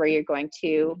country where you're going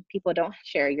to, people don't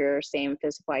share your same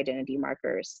physical identity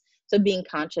markers. So being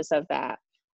conscious of that.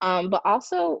 But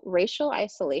also racial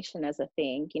isolation as a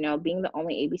thing, you know, being the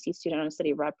only ABC student on a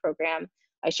study abroad program,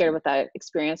 I shared what that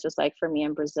experience was like for me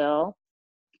in Brazil.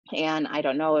 And I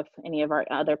don't know if any of our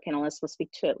other panelists will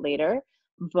speak to it later,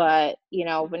 but you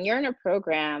know, when you're in a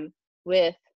program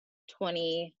with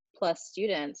 20 plus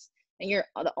students and you're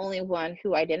the only one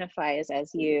who identifies as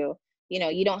you know,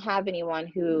 you don't have anyone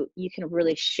who you can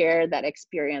really share that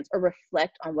experience or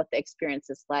reflect on what the experience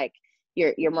is like.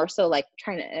 You're more so like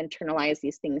trying to internalize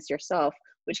these things yourself,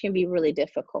 which can be really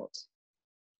difficult.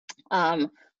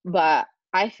 But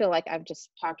I feel like I've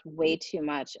just talked way too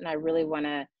much, and I really want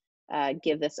to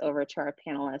give this over to our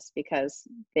panelists because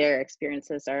their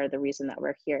experiences are the reason that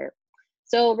we're here.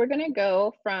 So we're going to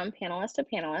go from panelist to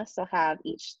panelist. So have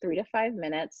each 3 to 5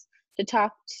 minutes to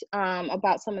talk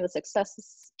about some of the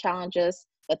successes, challenges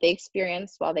that they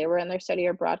experienced while they were in their study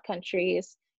abroad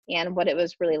countries, and what it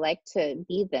was really like to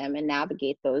be them and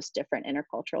navigate those different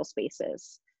intercultural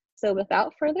spaces. So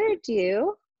without further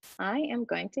ado, I am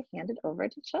going to hand it over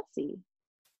to Chelsea.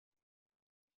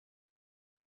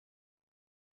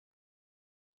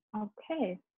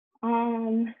 Okay.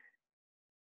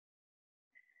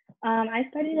 I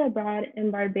studied abroad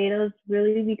in Barbados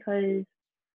really because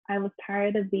I was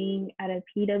tired of being at a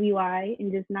PWI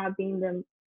and just not being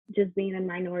just being a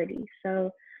minority.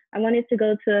 So I wanted to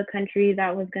go to a country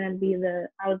that was gonna be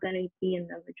I was gonna be in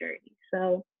the majority.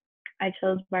 So I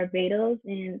chose Barbados,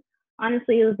 and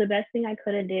honestly, it was the best thing I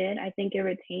could have did. I think it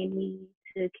retained me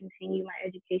to continue my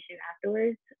education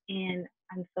afterwards, and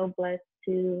I'm so blessed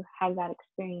to have that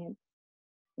experience.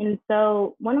 And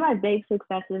so one of my big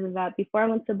successes is that before I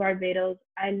went to Barbados,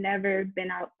 I'd never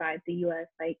been outside the US.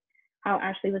 Like how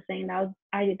Ashley was saying,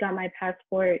 I got my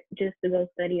passport just to go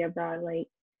study abroad.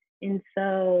 And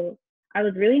so I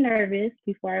was really nervous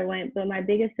before I went, but my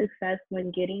biggest success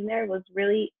when getting there was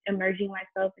really immersing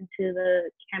myself into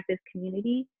the campus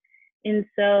community. And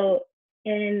so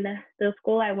in the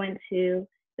school I went to,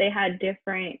 they had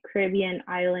different Caribbean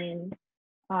island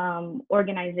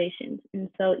organizations. And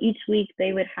so each week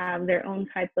they would have their own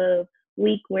type of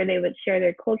week where they would share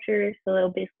their culture. So they'll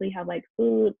basically have like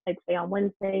food, like say on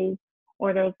Wednesdays,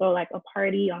 or they'll go like a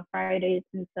party on Fridays.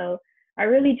 And so I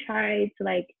really tried to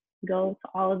like go to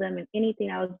all of them and anything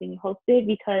that was being hosted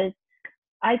because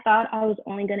I thought I was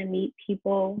only going to meet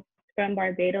people from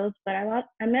Barbados, but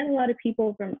I met a lot of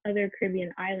people from other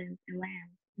Caribbean islands and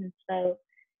lands. And so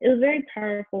it was very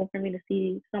powerful for me to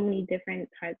see so many different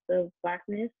types of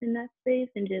Blackness in that space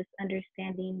and just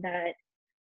understanding that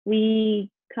we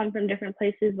come from different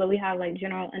places, but we have like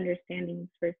general understandings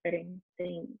for certain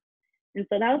things. And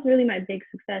so that was really my big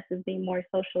success, is being more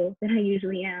social than I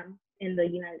usually am in the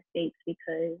United States,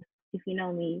 because if you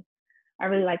know me, I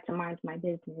really like to mind my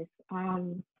business.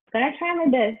 But I tried my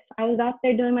best. I was out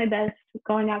there doing my best,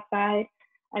 going outside.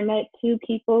 I met 2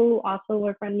 people who also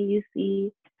were from the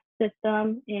UC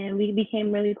system, and we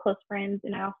became really close friends.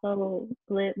 And I also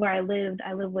lived where I lived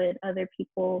with other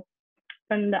people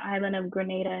from the island of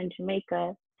Grenada and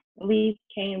Jamaica. We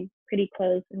came pretty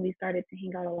close, and we started to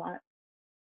hang out a lot.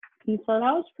 And so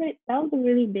that was a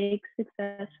really big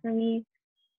success for me.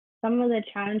 Some of the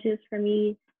challenges for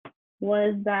me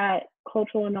was that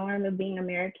cultural norm of being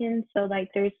American. So like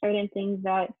there's certain things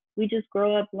that we just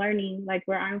grow up learning, like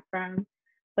where I'm from.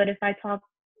 But if I talk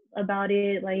about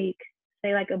it, like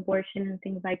say like abortion and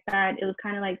things like that, it was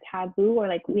kind of like taboo, or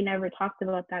like we never talked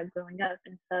about that growing up.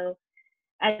 And so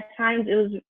at times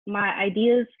my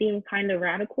ideas seemed kind of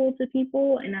radical to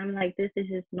people, and I'm like, this is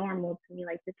just normal to me,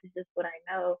 like this is just what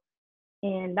I know.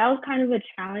 And that was kind of a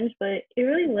challenge, but it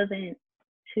really wasn't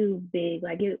too big.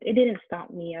 Like it didn't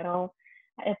stop me at all.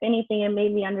 If anything, it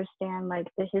made me understand like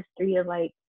the history of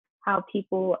like how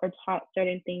people are taught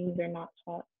certain things or not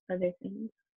taught other things.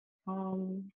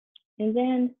 And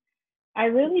then I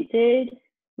really did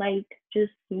like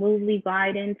just smoothly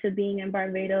glide into being in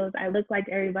Barbados. I looked like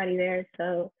everybody there,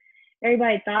 so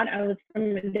everybody thought I was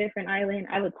from a different island.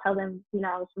 I would tell them, you know,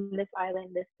 I was from this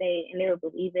island, this state, and they would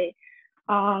believe it.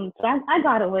 So I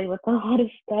got away with a lot of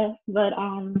stuff, but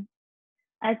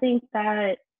I think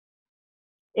that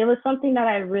it was something that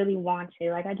I really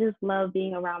wanted. Like I just love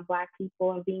being around Black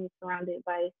people and being surrounded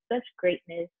by such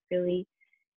greatness, really.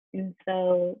 And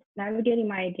so navigating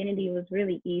my identity was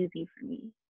really easy for me.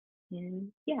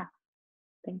 And yeah,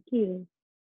 thank you.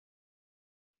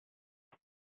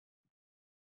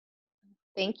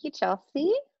 Thank you,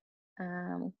 Chelsea.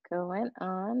 Going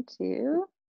on to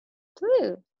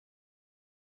Blue.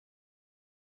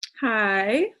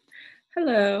 Hi.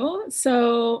 Hello.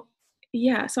 So,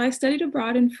 yeah, so I studied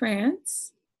abroad in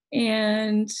France,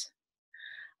 and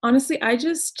honestly, I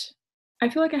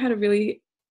feel like I had a really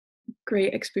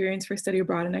great experience for study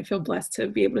abroad, and I feel blessed to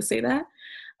be able to say that.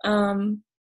 Um,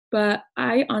 but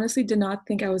I honestly did not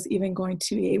think I was even going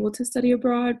to be able to study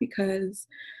abroad because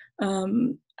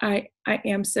I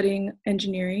am studying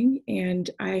engineering, and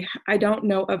I don't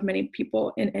know of many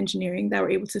people in engineering that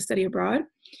were able to study abroad.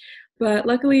 But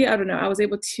luckily, I don't know, I was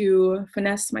able to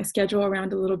finesse my schedule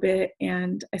around a little bit,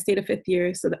 and I stayed a fifth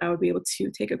year so that I would be able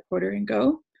to take a quarter and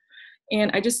go.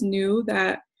 And I just knew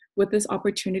that with this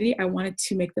opportunity, I wanted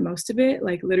to make the most of it,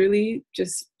 like literally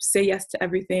just say yes to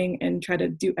everything and try to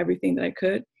do everything that I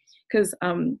could. Because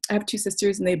I have two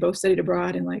sisters and they both studied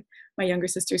abroad, and like my younger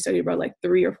sister studied abroad like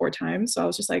 3 or 4 times. So I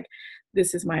was just like,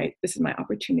 this is my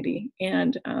opportunity.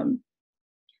 And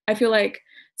I feel like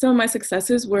some of my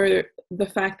successes were the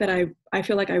fact that I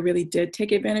feel like I really did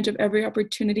take advantage of every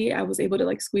opportunity. I was able to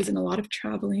like squeeze in a lot of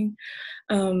traveling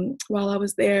while I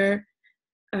was there.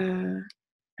 I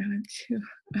went to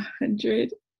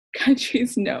 100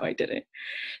 countries. No, I didn't.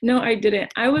 No, I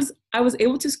didn't. I was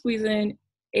able to squeeze in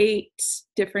 8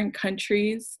 different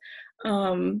countries,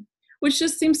 which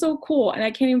just seems so cool. And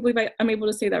I can't even believe I'm able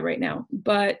to say that right now.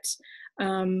 But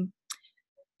um,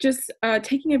 just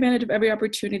taking advantage of every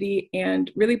opportunity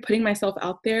and really putting myself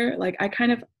out there. Like I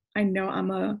know I'm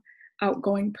a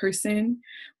outgoing person,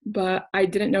 but I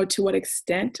didn't know to what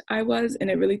extent I was,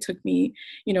 and it really took me,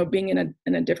 being in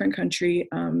a different country,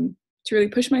 to really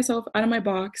push myself out of my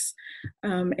box,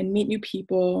 and meet new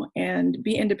people and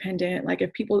be independent. Like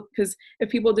because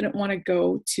if people didn't want to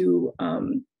go to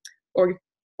or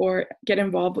or get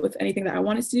involved with anything that I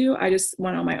wanted to do, I just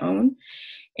went on my own.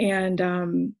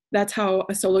 And that's how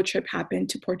a solo trip happened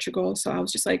to Portugal. So I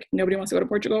was just like, nobody wants to go to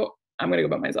Portugal. I'm going to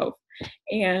go by myself.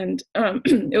 And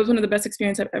it was one of the best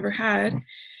experiences I've ever had.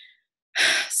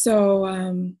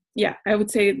 So yeah, I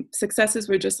would say successes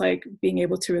were just like being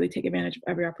able to really take advantage of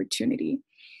every opportunity.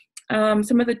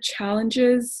 Some of the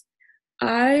challenges,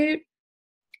 I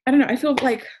don't know. I feel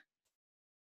like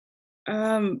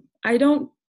I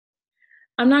don't.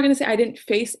 I'm not going to say I didn't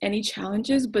face any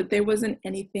challenges, but there wasn't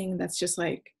anything that's just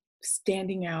like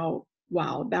standing out.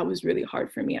 Wow, that was really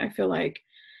hard for me. I feel like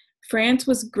France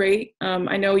was great.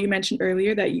 I know you mentioned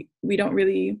earlier that we don't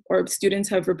really, or students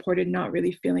have reported not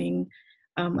really feeling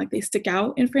like they stick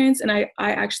out in France. And I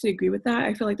actually agree with that.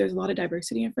 I feel like there's a lot of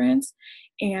diversity in France.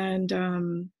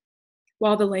 And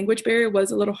while the language barrier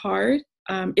was a little hard,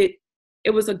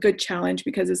 it was a good challenge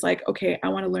because it's like, okay, I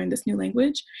want to learn this new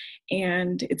language,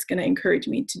 and it's going to encourage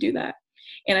me to do that.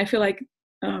 And I feel like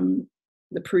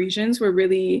the Parisians were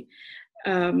really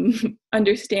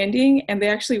understanding, and they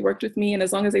actually worked with me. And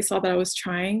as long as they saw that I was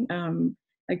trying,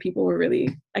 like people were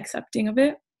really accepting of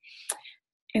it.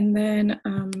 And then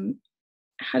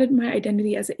how did my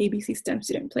identity as an ABC STEM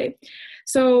student play?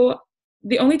 So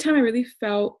the only time I really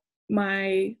felt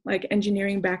my like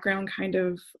engineering background kind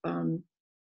of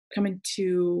come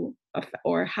into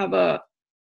or have an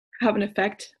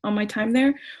effect on my time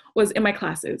there was in my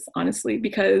classes, honestly,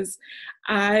 because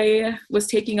I was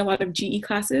taking a lot of GE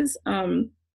classes,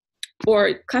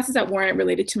 or classes that weren't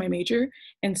related to my major.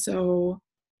 And so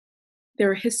there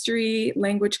were history,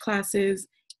 language classes,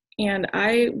 and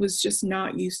I was just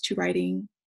not used to writing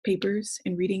papers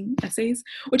and reading essays,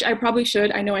 which I probably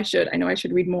should. I know I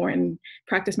should read more and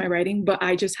practice my writing, but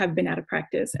I just have been out of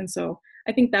practice. And so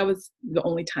I think that was the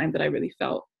only time that I really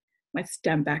felt my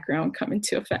STEM background come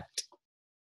into effect.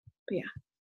 But yeah.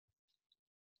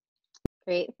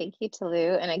 Great, thank you,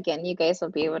 Tolu. And again, you guys will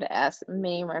be able to ask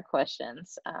many more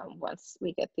questions once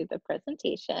we get through the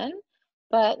presentation.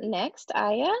 But next,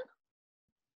 Aya.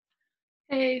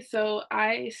 Hey, so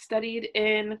I studied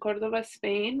in Cordoba,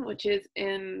 Spain, which is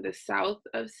in the south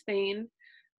of Spain.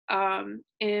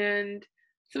 And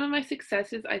some of my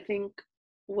successes, I think,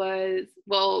 was,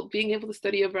 well, being able to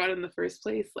study abroad in the first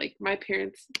place. Like, my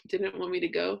parents didn't want me to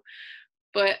go,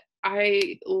 but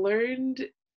I learned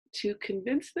to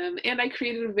convince them, and I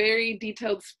created a very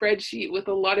detailed spreadsheet with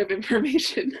a lot of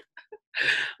information.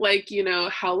 Like,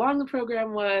 how long the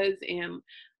program was and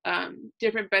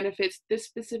different benefits. This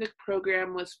specific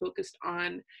program was focused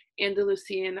on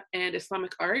Andalusian and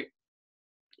Islamic art.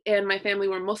 And my family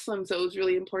were Muslim, so it was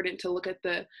really important to look at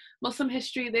the Muslim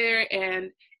history there.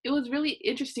 And it was really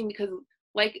interesting because,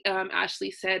 like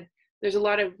Ashley said, there's a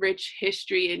lot of rich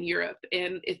history in Europe,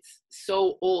 and it's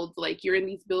so old. Like, you're in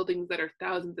these buildings that are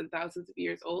thousands and thousands of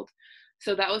years old.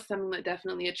 So that was something that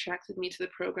definitely attracted me to the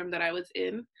program that I was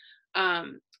in.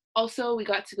 Also, we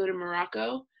got to go to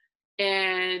Morocco,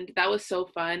 And that was so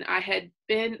fun. I had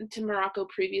been to Morocco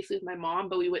previously with my mom,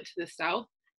 but we went to the south,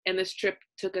 and this trip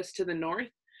took us to the north.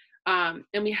 And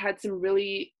we had some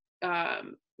really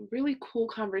cool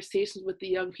conversations with the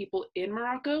young people in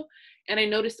Morocco. And I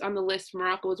noticed on the list,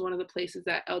 Morocco was one of the places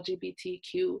that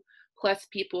LGBTQ plus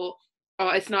people,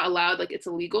 it's not allowed, like it's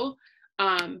illegal.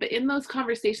 But in those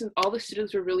conversations, all the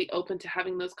students were really open to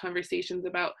having those conversations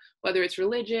about whether it's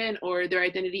religion or their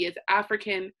identity as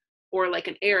African or like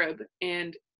an Arab,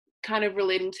 and kind of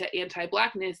relating to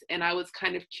anti-Blackness. And I was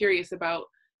kind of curious about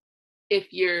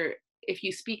if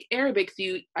you speak Arabic, do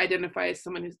you identify as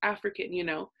someone who's African, you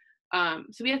know?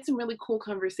 So we had some really cool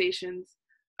conversations.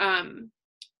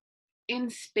 In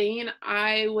Spain,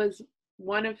 I was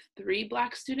one of 3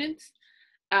 Black students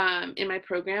in my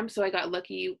program. So I got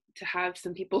lucky to have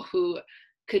some people who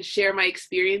could share my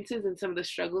experiences and some of the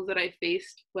struggles that I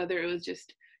faced, whether it was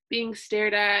just being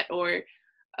stared at, or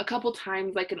a couple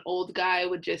times like an old guy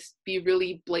would just be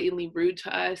really blatantly rude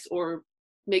to us or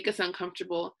make us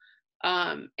uncomfortable.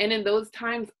 And in those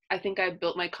times, I think I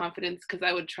built my confidence because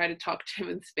I would try to talk to him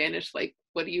in Spanish, like,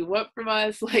 what do you want from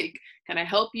us? Like, can I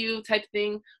help you type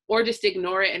thing? Or just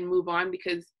ignore it and move on,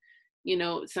 because, you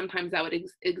know, sometimes that would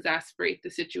exasperate the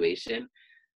situation.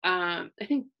 I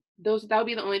think that would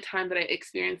be the only time that I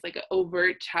experienced like an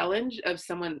overt challenge of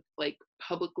someone like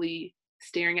publicly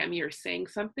staring at me or saying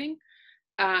something.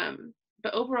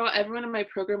 But overall, everyone in my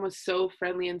program was so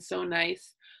friendly and so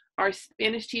nice. Our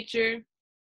Spanish teacher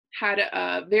had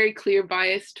a very clear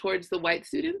bias towards the white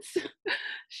students.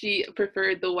 She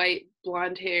preferred the white,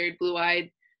 blonde-haired, blue-eyed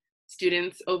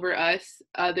students over us,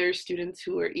 other students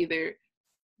who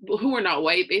were not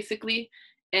white, basically.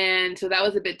 And so that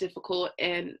was a bit difficult.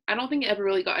 And I don't think it ever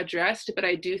really got addressed, but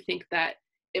I do think that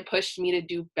it pushed me to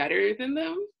do better than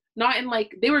them. Not in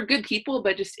like, they were good people,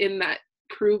 but just in that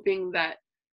proving that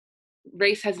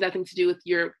race has nothing to do with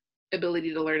your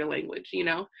ability to learn a language, you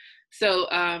know? So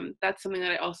that's something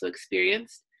that I also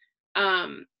experienced.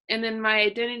 And then my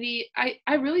identity,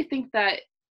 I really think that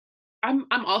I'm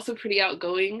also pretty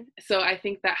outgoing. So I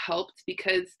think that helped,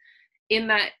 because in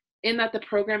that the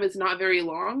program is not very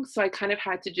long. So I kind of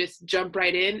had to just jump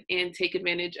right in and take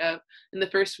advantage of, in the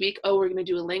first week, oh, we're going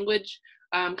to do a language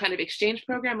kind of exchange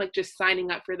program, like just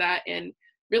signing up for that and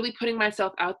really putting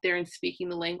myself out there and speaking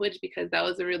the language, because that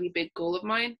was a really big goal of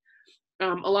mine.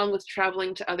 Along with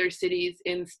traveling to other cities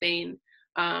in Spain,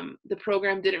 the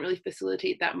program didn't really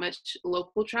facilitate that much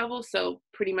local travel. So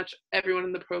pretty much everyone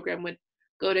in the program would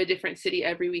go to a different city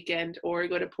every weekend, or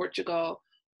go to Portugal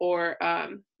or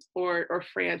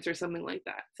France or something like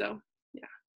that. So yeah.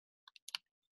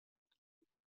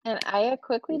 And Aya,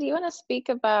 quickly, do you want to speak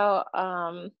about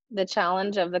the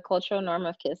challenge of the cultural norm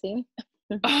of kissing?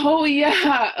 Oh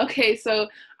yeah. Okay, so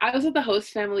I was with the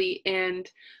host family, and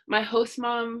my host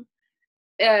mom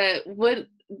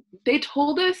they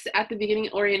told us at the beginning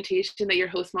orientation that your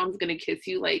host mom's gonna kiss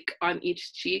you like on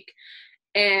each cheek.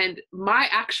 And my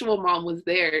actual mom was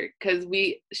there because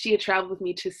she had traveled with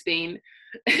me to Spain.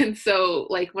 And so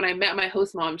like when I met my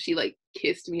host mom, she like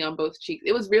kissed me on both cheeks.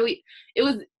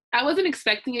 I wasn't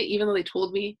expecting it, even though they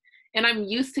told me. And I'm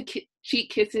used to cheek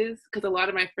kisses because a lot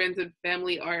of my friends and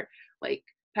family are like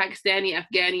Pakistani,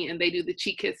 Afghani, and they do the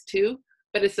cheek kiss too.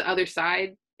 But it's the other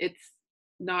side. It's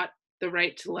not the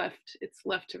right to left, it's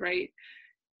left to right.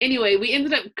 Anyway, we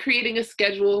ended up creating a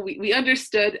schedule. We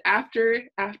understood after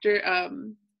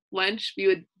lunch, we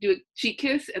would do a cheek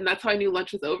kiss, and that's how I knew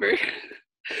lunch was over.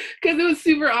 Because it was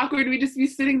super awkward. We'd just be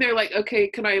sitting there like, okay,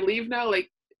 can I leave now? Like,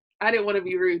 I didn't want to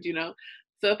be rude, you know?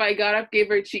 So if I got up, gave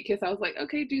her a cheek kiss, I was like,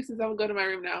 okay, deuces, I'm gonna go to my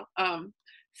room now.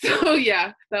 So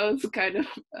yeah, that was kind of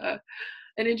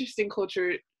an interesting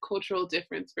cultural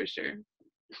difference for sure.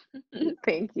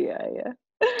 Thank you, Aya.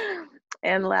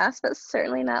 And last but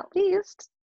certainly not least,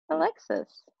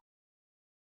 Alexis.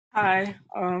 Hi,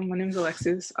 my name is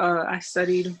Alexis. I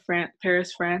studied in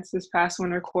Paris, France this past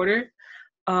winter quarter.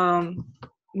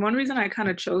 One reason I kind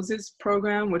of chose this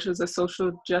program, which was a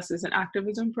social justice and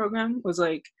activism program, was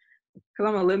like, because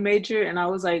I'm a lit major, and I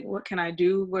was like, what can I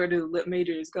do? Where do lit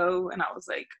majors go? And I was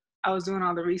like, I was doing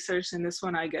all the research, and this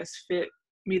one, I guess, fit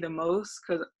me the most,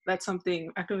 because that's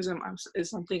something, activism is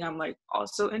something I'm like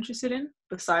also interested in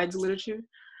besides literature.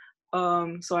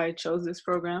 So I chose this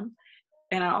program.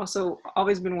 And I also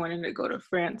always been wanting to go to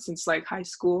France since like high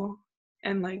school,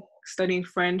 and like studying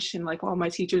French, and like all my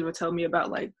teachers would tell me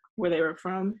about like where they were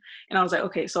from. And I was like,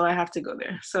 okay, so I have to go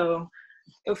there. So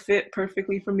it fit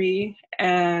perfectly for me.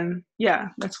 And yeah,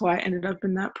 that's why I ended up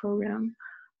in that program.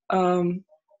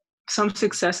 Some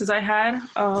successes I had,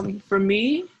 for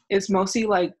me, it's mostly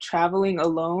like traveling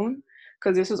alone,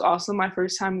 because this was also my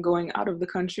first time going out of the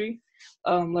country.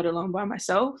 let alone by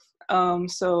myself.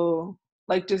 So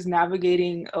like just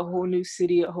navigating a whole new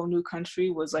city, a whole new country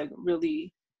was like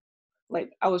really,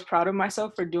 like I was proud of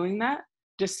myself for doing that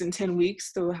just in 10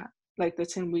 weeks, like the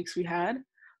 10 weeks we had.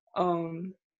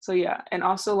 So yeah, and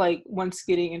also like once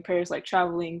getting in Paris, like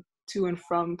traveling to and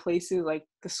from places, like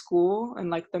the school and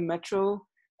like the metro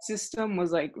system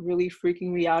was like really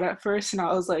freaking me out at first. And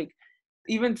I was like,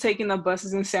 even taking the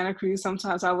buses in Santa Cruz,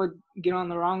 sometimes I would get on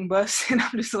the wrong bus and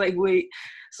I'm just like, wait.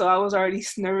 So I was already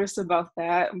nervous about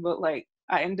that, but like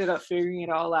I ended up figuring it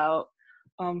all out.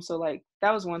 So like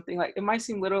that was one thing. Like it might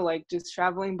seem little, like just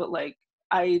traveling, but like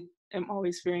I am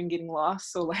always fearing getting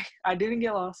lost. So like I didn't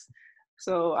get lost.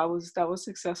 So that was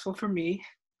successful for me.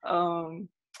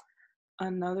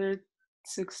 Another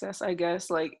success, I guess,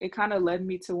 like it kind of led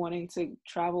me to wanting to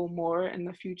travel more in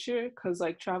the future, because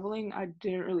like traveling I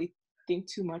didn't really think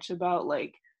too much about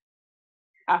like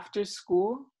after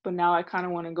school, but now I kind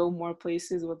of want to go more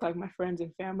places with like my friends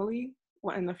and family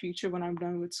in the future when I'm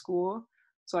done with school.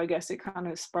 So I guess it kind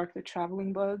of sparked the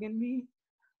traveling bug in me.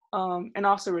 And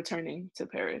also returning to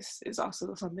Paris is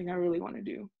also something I really want to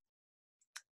do.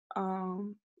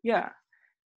 Yeah,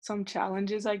 some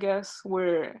challenges, I guess,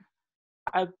 where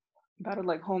I battled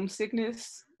like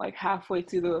homesickness like halfway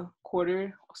through the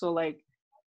quarter. So like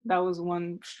that was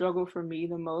one struggle for me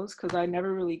the most, because I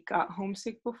never really got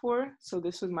homesick before. So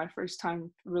this was my first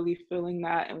time really feeling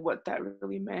that and what that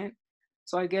really meant.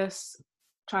 So I guess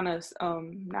trying to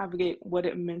navigate what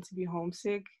it meant to be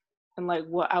homesick and like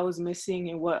what I was missing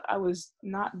and what I was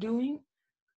not doing.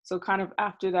 So kind of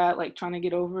after that, like trying to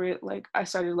get over it, like I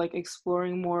started like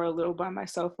exploring more a little by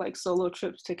myself, like solo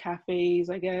trips to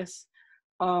cafes, I guess.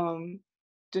 Um,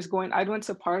 just going, I went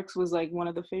to parks was like one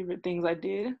of the favorite things I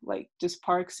did, like just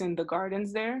parks and the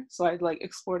gardens there. So I'd like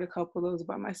explored a couple of those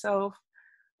by myself.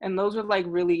 And those were like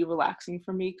really relaxing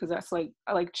for me, because that's like,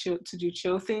 I like chill to do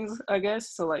chill things, I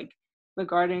guess. So like the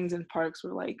gardens and parks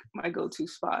were like my go-to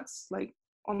spots. Like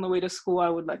on the way to school, I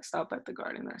would like stop at the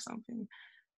garden or something.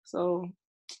 So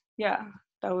yeah,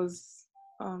 that was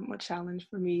a challenge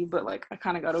for me, but like I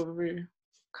kind of got over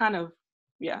kind of,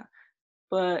 yeah.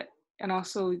 But, and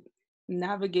also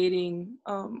navigating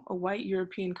a white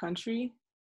European country.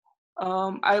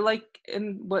 I like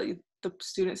in what the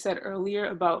student said earlier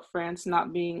about France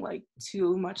not being like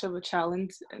too much of a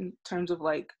challenge in terms of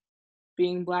like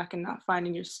being Black and not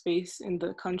finding your space in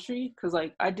the country. Cause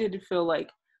like I did feel like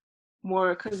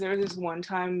more, because there was this one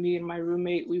time me and my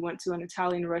roommate, we went to an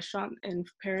Italian restaurant in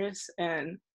Paris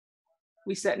and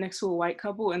we sat next to a white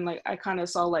couple, and like I kind of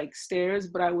saw like stares,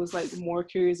 but I was like more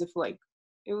curious if like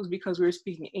it was because we were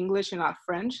speaking English and not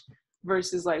French,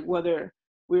 versus like whether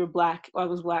we were Black, I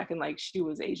was Black and like she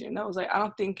was Asian. And I was like, I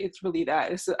don't think it's really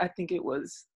that. I think it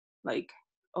was like,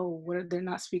 oh, what are, they're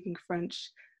not speaking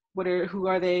French. Who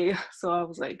are they? So I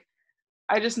was like,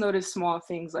 I just noticed small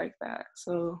things like that.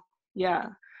 So yeah,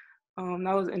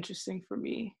 that was interesting for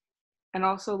me. And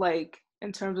also like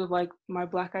in terms of like my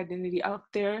Black identity out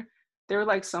there were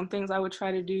like some things I would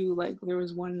try to do. Like there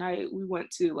was one night we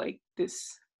went to like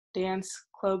this dance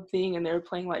club thing, and they were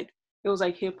playing like, it was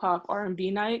like hip hop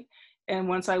R&B night. And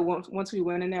once we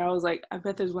went in there, I was like, I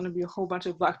bet there's going to be a whole bunch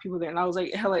of Black people there. And I was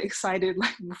like hella excited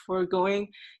like before going,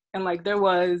 and like they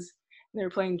were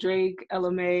playing Drake,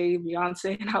 LMA,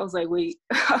 Beyonce, and I was like, wait.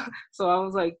 So I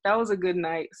was like, that was a good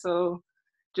night. So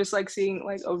just like seeing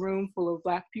like a room full of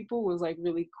Black people was like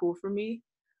really cool for me.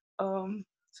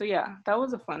 So yeah, that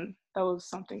was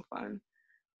something fun.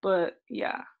 But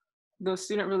yeah, the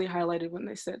student really highlighted when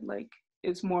they said like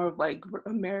it's more of like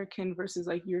American versus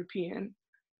like European,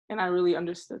 and I really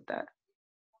understood that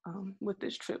with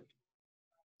this trip.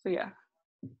 So yeah,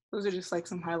 those are just like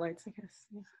some highlights, I guess.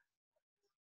 Yeah.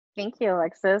 Thank you,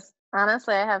 Alexis.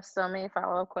 Honestly, I have so many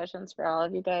follow-up questions for all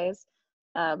of you guys,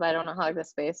 but I don't know how like the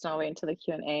space, so I'll wait until the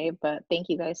Q&A. But thank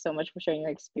you guys so much for sharing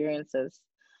your experiences.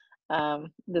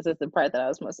 This is the part that I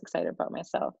was most excited about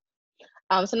myself.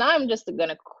 So now I'm just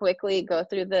gonna quickly go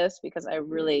through this because I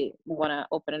really wanna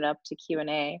open it up to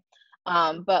Q&A.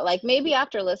 But like maybe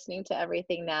after listening to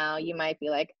everything now, you might be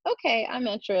like, okay, I'm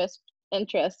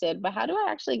interested, but how do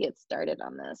I actually get started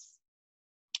on this?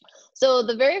 So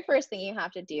the very first thing you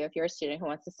have to do if you're a student who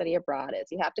wants to study abroad is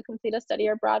you have to complete a study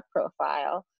abroad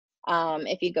profile.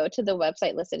 If you go to the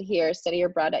website listed here,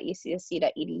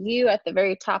 studyabroad.ucsc.edu, at the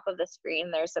very top of the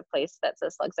screen, there's a place that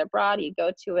says Slugs Abroad. You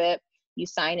go to it, you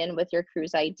sign in with your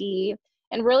cruise ID,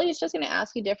 and really it's just going to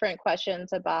ask you different questions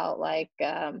about like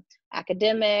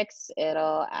academics.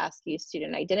 It'll ask you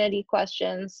student identity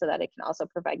questions so that it can also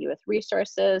provide you with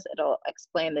resources. It'll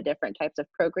explain the different types of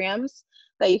programs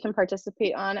that you can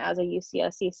participate on as a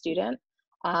UCSC student.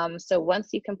 So once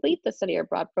you complete the study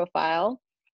abroad profile,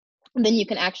 then you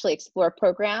can actually explore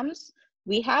programs.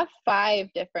 We have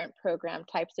 5 different program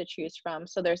types to choose from.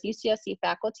 So there's UCSC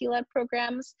faculty-led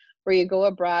programs where you go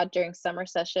abroad during summer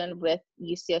session with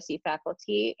UCSC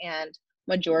faculty and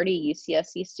majority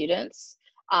UCSC students.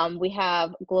 We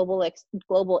have global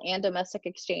and domestic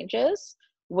exchanges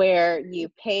where you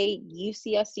pay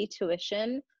UCSC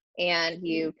tuition and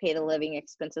you pay the living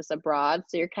expenses abroad.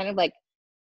 So you're kind of like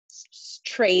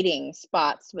trading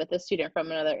spots with a student from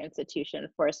another institution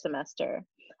for a semester.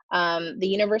 The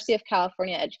University of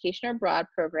California Education Abroad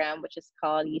program, which is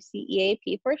called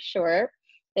UCEAP for short,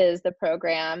 is the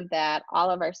program that all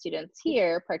of our students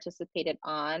here participated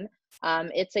on.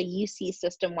 It's a UC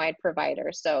system-wide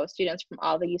provider. So students from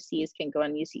all the UCs can go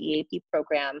on UCEAP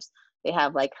programs. They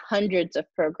have like hundreds of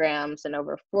programs in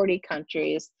over 40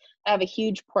 countries. They have a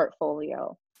huge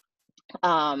portfolio.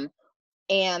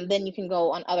 And then you can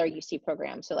go on other UC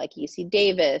programs. So like UC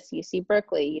Davis, UC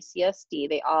Berkeley, UCSD,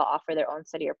 they all offer their own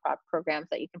study abroad programs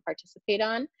that you can participate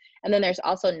on. And then there's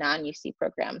also non-UC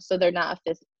programs. So they're not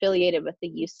affiliated with the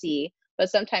UC, but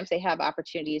sometimes they have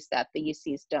opportunities that the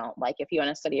UCs don't. Like if you want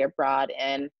to study abroad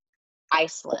in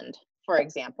Iceland, for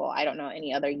example, I don't know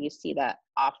any other UC that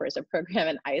offers a program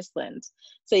in Iceland.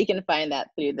 So you can find that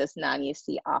through this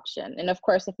non-UC option. And of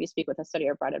course, if you speak with a study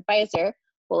abroad advisor,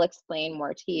 we'll explain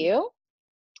more to you.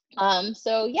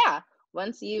 So yeah,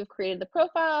 once you've created the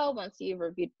profile, once you've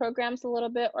reviewed programs a little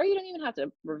bit, or you don't even have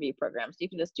to review programs, you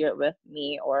can just do it with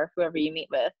me or whoever you meet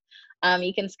with.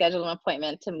 You can schedule an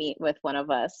appointment to meet with one of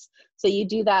us. So you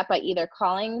do that by either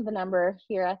calling the number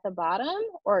here at the bottom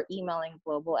or emailing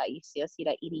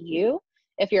global@ucsc.edu.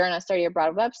 If you're on a study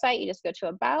abroad website, you just go to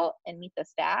about and meet the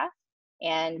staff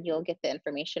and you'll get the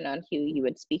information on who you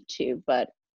would speak to. But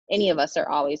any of us are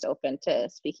always open to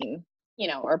speaking,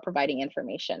 or providing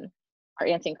information or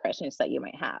answering questions that you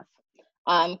might have.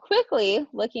 Quickly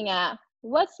looking at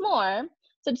what's more,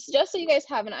 so just so you guys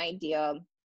have an idea,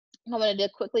 I wanted to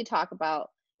quickly talk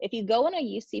about, if you go in a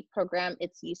UC program,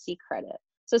 it's UC credit.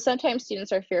 So sometimes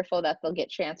students are fearful that they'll get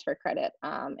transfer credit,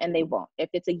 and they won't. If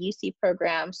it's a UC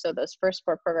program, so those first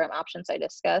 4 program options I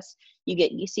discussed, you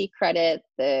get UC credit,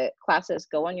 the classes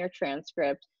go on your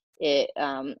transcript, it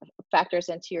factors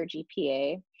into your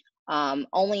GPA.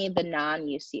 Only the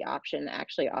non-UC option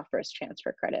actually offers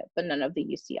transfer credit, but none of the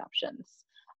UC options.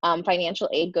 Financial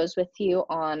aid goes with you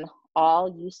on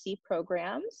all UC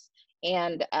programs.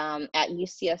 And at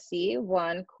UCSC,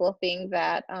 one cool thing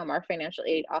that our financial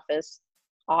aid office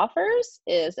offers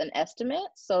is an estimate.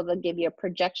 So they'll give you a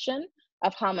projection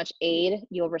of how much aid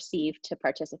you'll receive to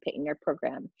participate in your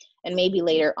program. And maybe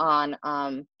later on,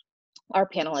 our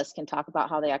panelists can talk about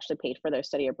how they actually paid for their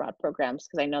study abroad programs,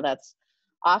 because I know that's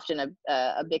often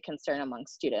a big concern among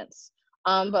students.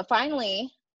 But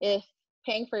finally, if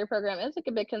paying for your program is like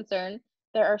a big concern,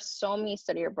 there are so many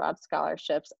study abroad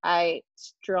scholarships. I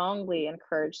strongly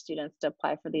encourage students to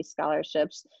apply for these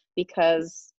scholarships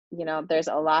because, there's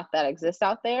a lot that exists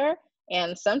out there.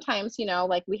 And sometimes,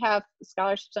 like we have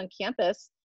scholarships on campus,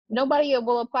 nobody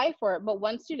will apply for it but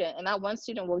one student, and that one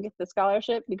student will get the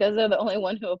scholarship because they're the only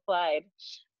one who applied.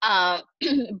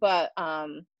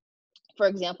 For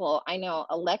example, I know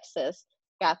Alexis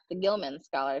got the Gilman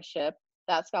Scholarship.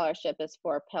 That scholarship is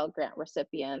for Pell Grant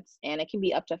recipients, and it can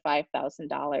be up to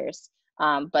 $5,000.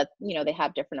 But they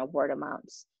have different award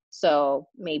amounts. So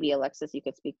maybe Alexis, you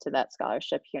could speak to that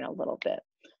scholarship here in a little bit.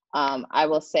 I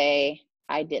will say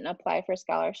I didn't apply for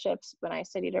scholarships when I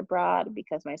studied abroad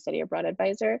because my study abroad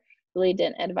advisor really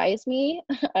didn't advise me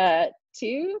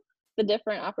to the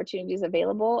different opportunities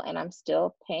available, and I'm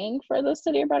still paying for those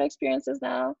study abroad experiences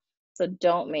now. So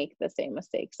don't make the same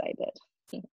mistakes I did.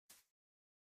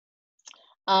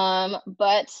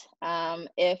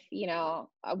 If,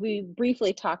 we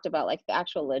briefly talked about like the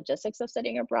actual logistics of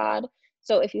studying abroad.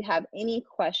 So if you have any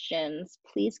questions,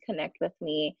 please connect with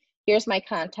me. Here's my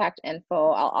contact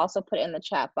info. I'll also put it in the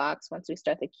chat box once we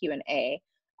start the Q&A.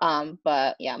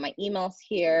 But yeah, my email's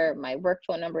here, my work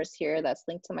phone number is here. That's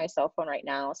linked to my cell phone right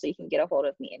now, so you can get a hold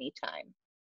of me anytime.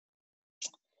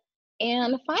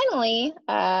 And finally,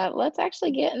 let's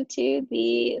actually get into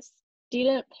the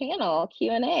student panel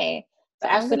Q&A. So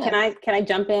Ashley, can I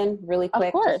jump in really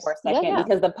quick just for a second? Yeah.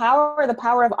 Because the power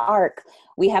of ARC,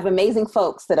 we have amazing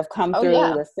folks that have come through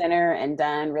the center and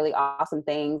done really awesome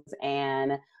things.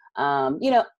 And,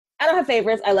 I don't have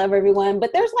favorites. I love everyone,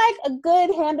 but there's like a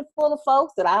good handful of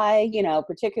folks that I,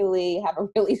 particularly have a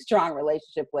really strong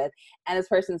relationship with. And this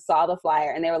person saw the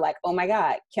flyer and they were like, oh my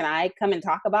God, can I come and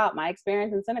talk about my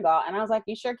experience in Senegal? And I was like,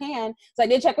 you sure can. So I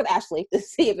did check with Ashley to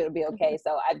see if it would be okay.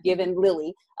 So I've given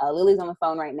Lily, Lily's on the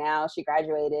phone right now. She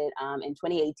graduated in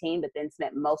 2018, but then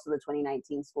spent most of the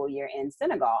 2019 school year in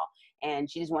Senegal. And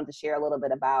she just wanted to share a little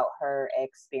bit about her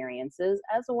experiences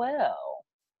as well.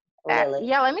 Lily.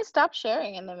 Yeah, let me stop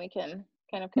sharing and then we can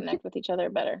kind of connect with each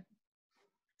other better.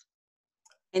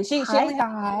 And she only had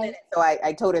a minute, so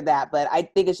I told her that, but I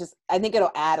think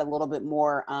it'll add a little bit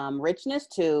more richness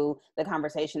to the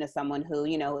conversation as someone who,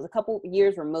 was a couple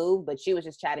years removed, but she was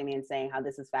just chatting me and saying how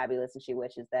this is fabulous and she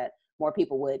wishes that more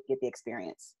people would get the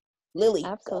experience. Lily.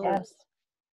 Absolutely. Yes.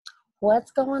 What's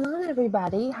going on,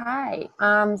 everybody? Hi.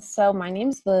 So my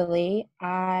name's Lily.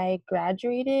 I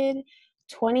graduated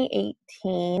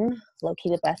 2018, low-key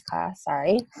the best class,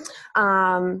 sorry.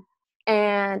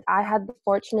 And I had the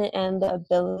fortunate and the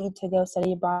ability to go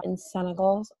study abroad in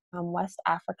Senegal, West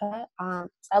Africa.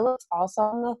 Ella's also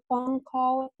on the phone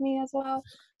call with me as well.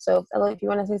 So Ella, if you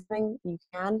want to say something, you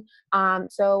can.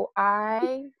 So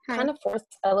I kind of forced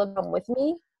Ella to come with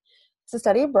me to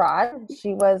study abroad.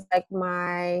 She was like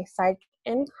my sidekick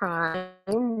in crime.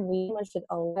 We did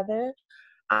all together.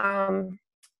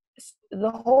 The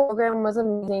whole program was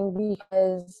amazing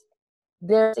because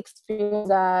there's experience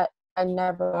that I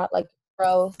never got, like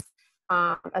growth,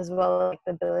 as well as like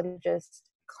the ability to just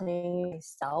claim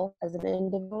myself as an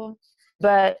individual.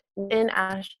 But in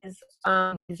Ash's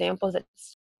examples that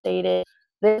stated,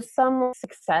 there's some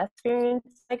success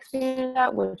experience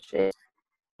that, which is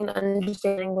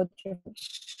understanding what you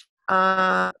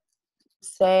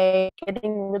say,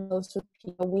 getting rid of those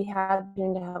people. We had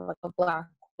to have like a Black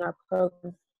in our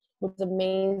program, which was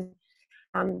amazing.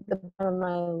 The part of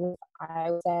my life,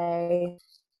 I would say,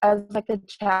 as like a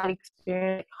child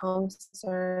experience, home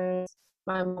concerns.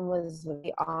 My mom was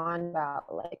really on about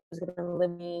like who's gonna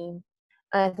live me.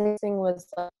 And I think the thing was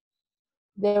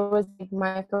there was like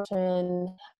my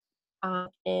person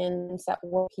in that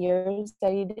were peers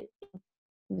studied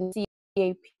the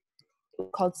CAP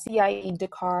called CIE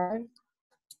Dakar,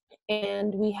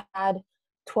 and we had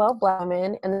 12 Black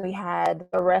women, and then we had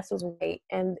the rest was white.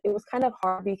 And it was kind of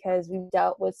hard because we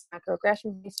dealt with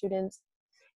microaggression students.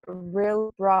 It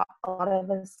really brought a lot of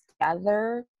us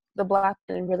together, the Black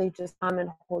men, and really just come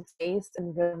and hold space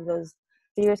and really those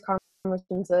serious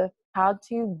conversations of how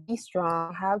to be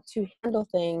strong, how to handle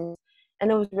things.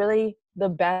 And it was really the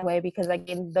best way because I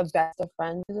gained the best of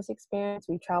friends through this experience.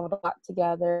 We traveled a lot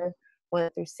together,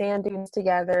 went through sand dunes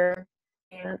together.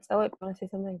 And so I want to say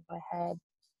something, go ahead.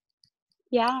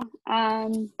 Yeah.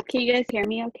 Can you guys hear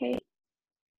me okay?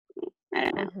 I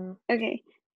don't know. Mm-hmm. Okay.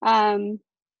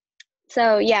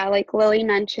 So yeah, like Lily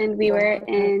mentioned, we were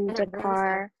in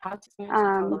Dakar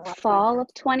fall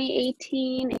of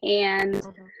 2018, and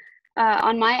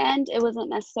on my end, it wasn't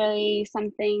necessarily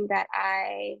something that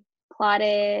I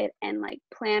plotted and like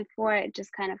planned for. It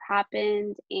just kind of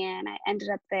happened and I ended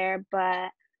up there. But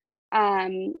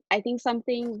I think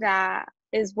something that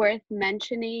is worth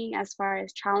mentioning as far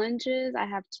as challenges, I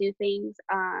have two things.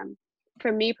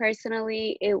 For me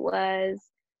personally, it was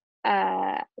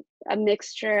a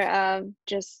mixture of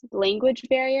just language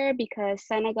barrier because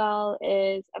Senegal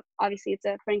is obviously it's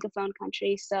a francophone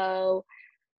country, so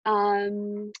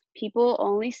people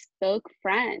only spoke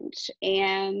French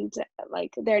and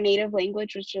like their native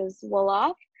language, which is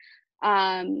Wolof,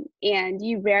 and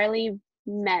you rarely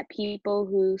met people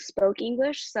who spoke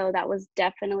English, so that was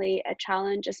definitely a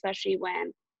challenge, especially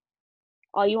when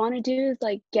all you want to do is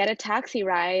like get a taxi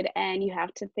ride and you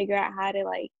have to figure out how to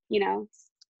like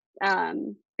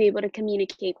be able to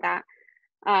communicate that.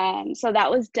 So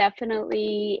that was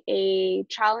definitely a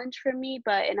challenge for me,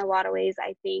 but in a lot of ways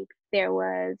I think there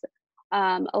was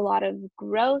a lot of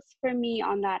growth for me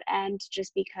on that end,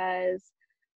 just because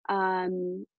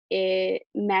it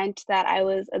meant that I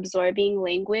was absorbing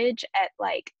language at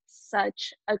like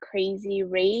such a crazy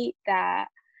rate that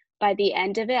by the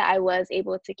end of it, I was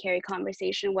able to carry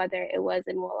conversation, whether it was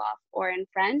in Wolof or in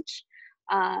French.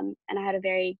 And I had a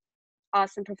very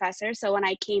awesome professor. So when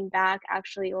I came back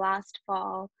actually last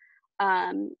fall,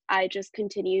 I just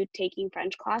continued taking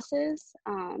French classes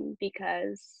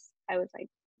because I was like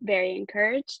very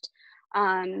encouraged.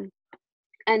 And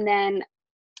then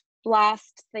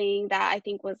last thing that I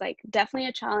think was like definitely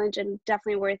a challenge and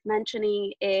definitely worth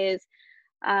mentioning is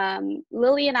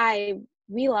Lily and I,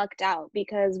 we lucked out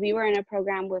because we were in a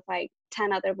program with like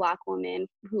 10 other Black women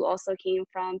who also came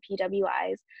from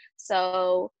PWIs.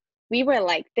 So we were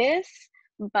like this,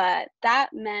 but that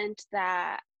meant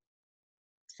that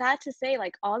sad to say,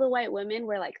 like all the white women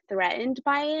were like threatened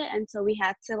by it, and so we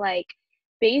had to like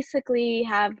basically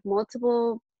have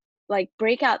multiple like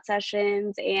breakout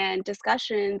sessions and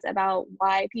discussions about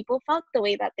why people felt the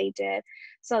way that they did.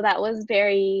 So that was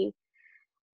very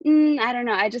I don't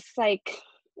know, I just like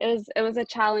it was a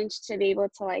challenge to be able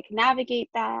to like navigate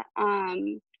that.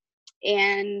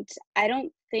 And I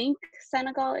don't think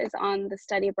Senegal is on the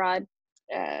study abroad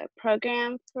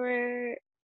program for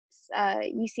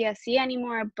UCSC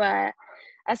anymore, but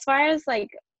as far as like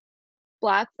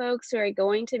Black folks who are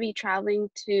going to be traveling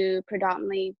to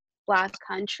predominantly Black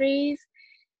countries,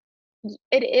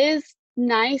 it is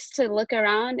nice to look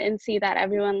around and see that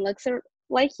everyone looks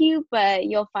like you, but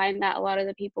you'll find that a lot of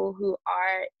the people who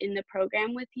are in the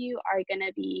program with you are going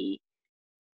to be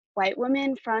white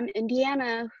women from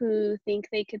Indiana who think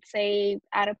they could say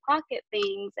out of pocket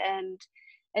things, and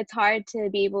it's hard to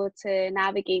be able to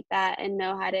navigate that and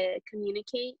know how to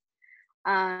communicate.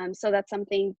 So that's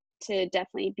something to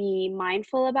definitely be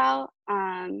mindful about.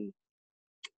 And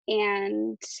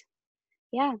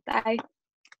yeah,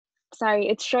 sorry,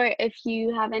 it's short. If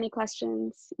you have any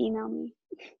questions, email me.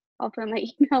 I'll put my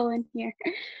email in here.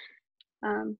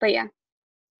 But yeah.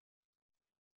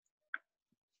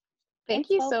 Thank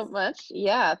you so much.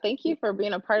 Yeah, thank you for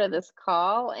being a part of this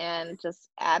call and just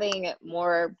adding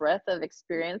more breadth of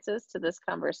experiences to this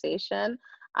conversation.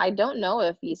 I don't know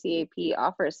if UCAP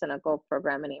offers Senegal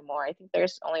program anymore. I think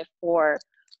there's only 4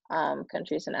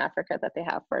 countries in Africa that they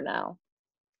have for now.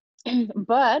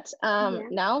 But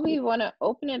now we want to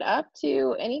open it up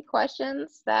to any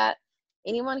questions that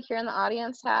anyone here in the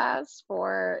audience has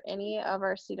for any of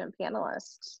our student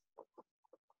panelists.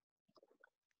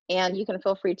 And you can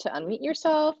feel free to unmute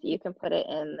yourself. You can put it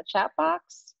in the chat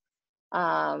box.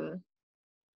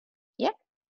 Yep.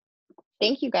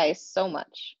 Thank you guys so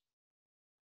much.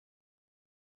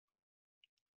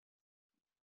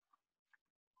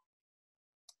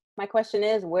 My question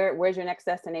is, where's your next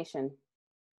destination?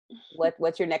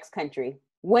 What's your next country?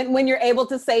 When you're able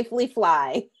to safely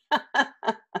fly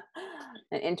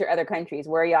and enter other countries,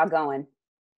 where are y'all going?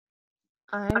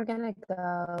 I'm gonna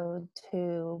go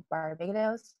to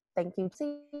Barbados. Thank you.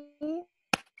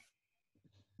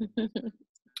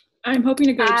 I'm hoping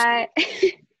to go to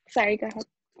sorry, go ahead.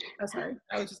 Oh, sorry.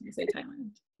 I was just gonna say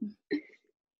Thailand.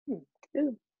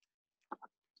 Ooh.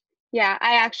 Yeah,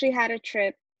 I actually had a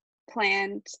trip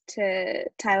planned to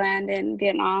Thailand and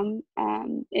Vietnam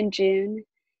in June,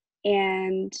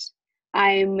 and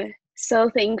I'm so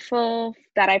thankful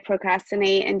that I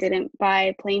procrastinate and didn't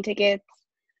buy plane tickets.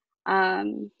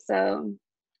 So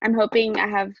I'm hoping I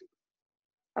have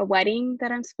a wedding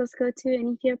that I'm supposed to go to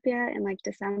in Ethiopia in like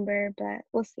December, but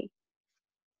we'll see.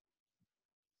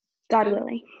 God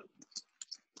willing.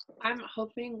 I'm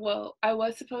hoping, well, I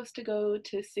was supposed to go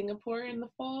to Singapore in the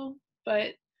fall,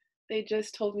 but they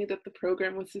just told me that the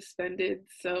program was suspended,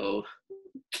 so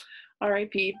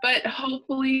RIP. But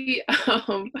hopefully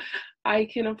I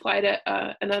can apply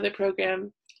to another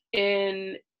program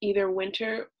in either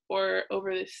winter or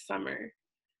over the summer,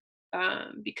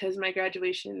 because my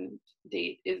graduation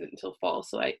date isn't until fall,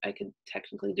 so I could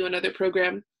technically do another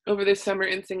program over this summer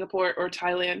in Singapore or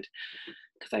Thailand,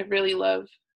 because I really love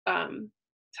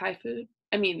Thai food.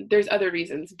 I mean, there's other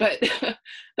reasons, but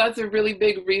that's a really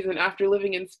big reason after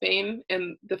living in Spain,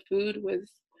 and the food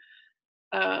was,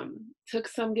 took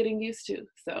some getting used to,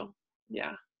 so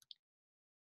yeah.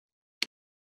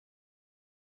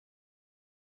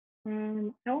 I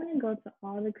want to go to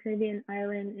all the Caribbean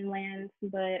islands and lands,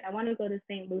 but I want to go to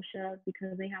St. Lucia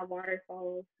because they have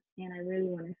waterfalls, and I really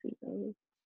want to see those.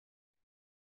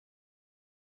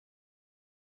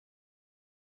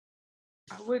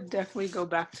 I would definitely go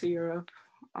back to Europe.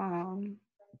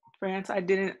 France, I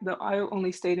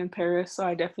only stayed in Paris, so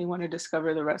I definitely want to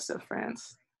discover the rest of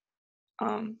France,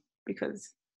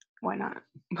 because why not?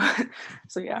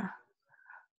 So yeah.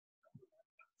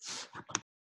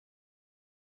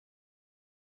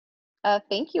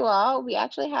 Thank you all. We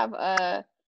actually have a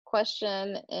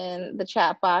question in the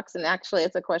chat box, and actually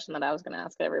it's a question that I was going to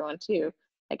ask everyone too.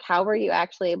 Like, how were you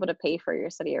actually able to pay for your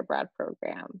study abroad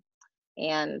program?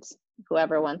 And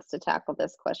whoever wants to tackle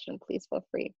this question, please feel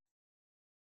free.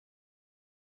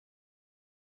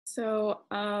 So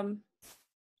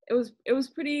it was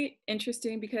pretty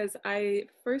interesting because I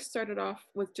first started off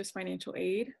with just financial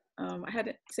aid. I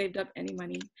hadn't saved up any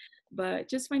money, but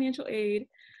just financial aid.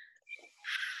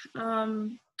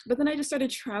 But then I just started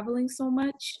traveling so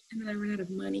much, and then I ran out of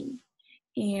money.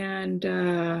 And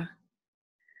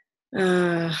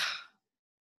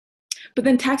but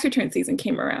then tax return season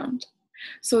came around.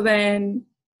 So then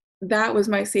that was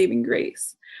my saving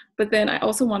grace. But then I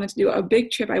also wanted to do a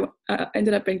big trip. I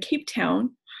ended up in Cape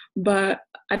Town but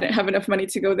I didn't have enough money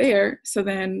to go there. So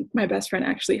then my best friend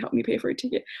actually helped me pay for a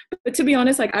ticket. But to be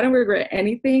honest, like, I don't regret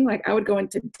anything. Like, I would go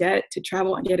into debt to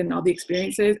travel and get in all the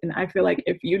experiences. And I feel like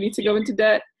if you need to go into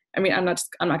debt, I mean, I'm not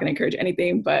going to encourage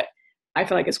anything, but I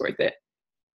feel like it's worth it.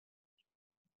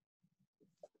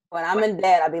 When I'm in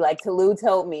debt, I'll be like, Tolu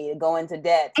told me to go into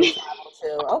debt to travel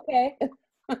to. Okay.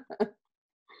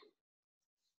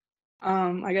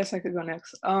 I guess I could go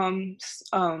next.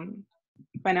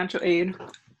 Financial aid,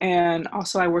 and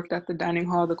also I worked at the dining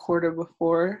hall the quarter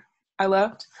before I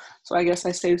left, so I guess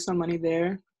I saved some money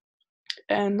there.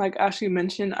 And like Ashley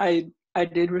mentioned, I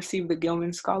did receive the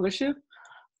Gilman scholarship.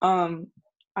 I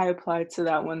applied to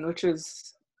that one, which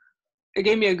is, it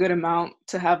gave me a good amount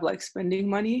to have like spending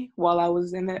money while I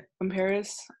was in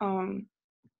Paris. And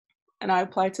I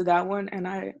applied to that one, and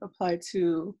I applied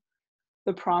to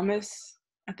the Promise.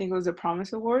 I think it was a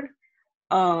Promise Award.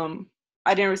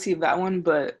 I didn't receive that one,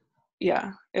 but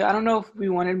yeah, I don't know if we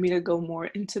wanted me to go more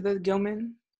into the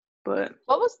Gilman, but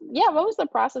what was the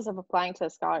process of applying to a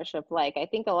scholarship like? I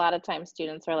think a lot of times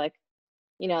students are like,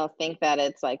 think that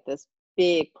it's like this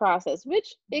big process,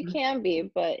 which it can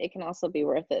be, but it can also be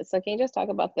worth it. So can you just talk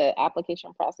about the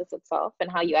application process itself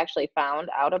and how you actually found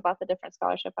out about the different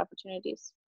scholarship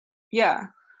opportunities? Yeah.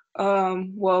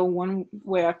 Well, one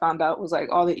way I found out was like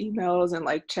all the emails and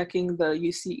like checking the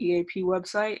UC EAP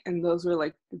website, and those were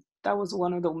like, that was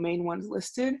one of the main ones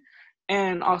listed.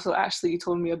 And also Ashley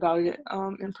told me about it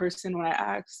in person when I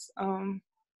asked.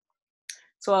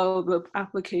 So the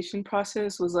application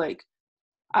process was like,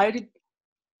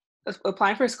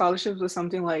 applying for scholarships was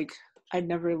something like I'd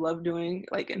never loved doing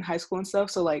like in high school and stuff.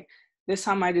 So like this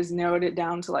time I just narrowed it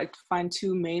down to like find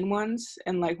two main ones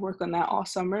and like work on that all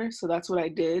summer. So that's what I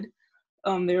did.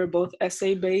 They were both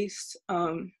essay based.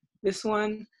 This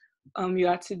one, you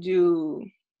had to do,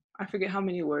 I forget how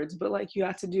many words, but like you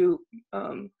had to do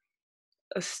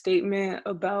a statement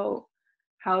about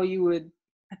how you would,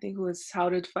 I think it was, how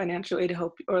did financial aid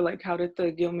help, or like how did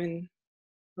the Gilman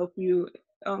help you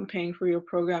paying for your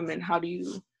program, and how do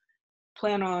you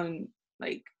plan on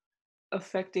like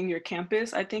affecting your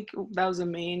campus. I think that was the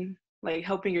main, like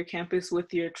helping your campus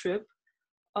with your trip,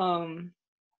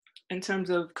 in terms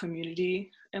of community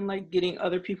and like getting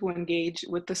other people engaged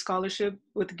with the scholarship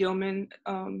with Gilman,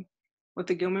 with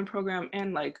the Gilman program,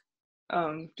 and like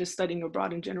just studying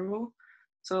abroad in general.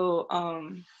 So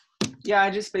yeah,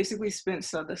 I just basically spent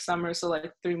the summer, so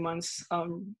like 3 months,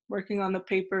 working on the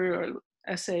paper or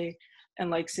essay and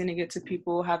like sending it to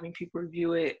people, having people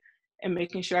review it, and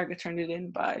making sure I could turn it in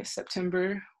by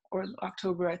September or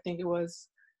October. I think it was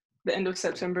the end of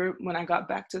September when I got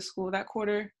back to school that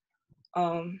quarter.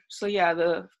 So yeah,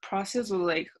 the process was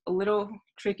like a little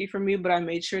tricky for me, but I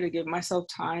made sure to give myself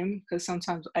time because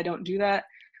sometimes I don't do that.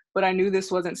 But I knew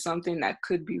this wasn't something that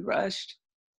could be rushed,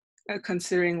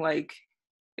 considering like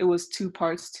it was 2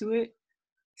 parts to it.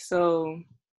 So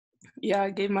yeah,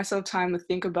 I gave myself time to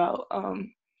think about,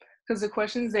 because the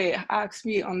questions they asked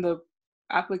me on the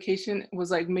application was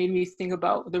like made me think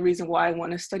about the reason why I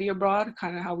want to study abroad,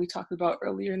 kind of how we talked about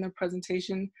earlier in the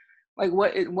presentation. Like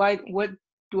what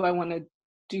do I want to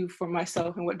do for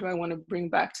myself, and what do I want to bring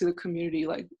back to the community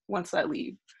like once I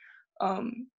leave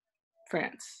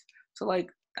France. So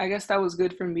like I guess that was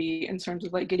good for me in terms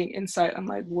of like getting insight on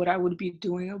like what I would be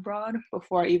doing abroad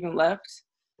before I even left.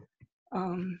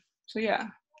 So yeah.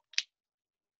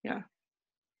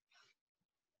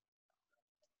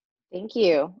 Thank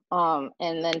you.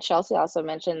 And then Chelsea also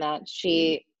mentioned that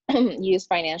she used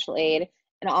financial aid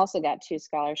and also got 2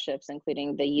 scholarships,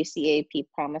 including the UCAP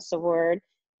Promise Award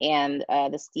and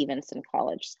the Stevenson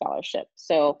College Scholarship.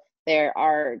 So there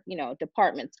are,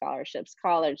 department scholarships,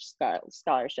 college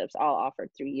scholarships, all offered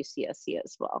through UCSC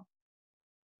as well.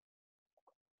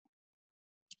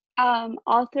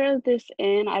 I'll throw this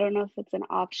in. I don't know if it's an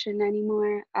option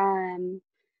anymore.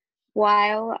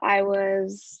 While I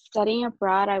was studying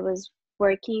abroad, I was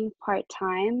working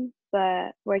part-time,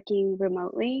 but working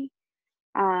remotely.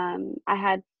 I don't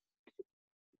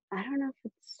know if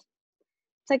it's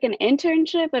like an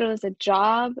internship, but it was a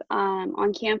job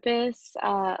on campus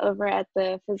over at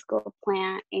the physical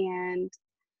plant. And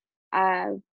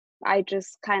I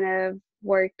just kind of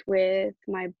worked with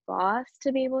my boss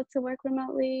to be able to work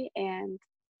remotely. And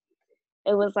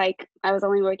it was like I was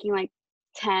only working like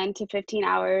 10 to 15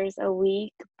 hours a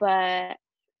week, but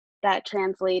that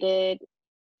translated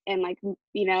in like,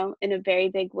 in a very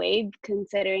big way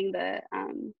considering the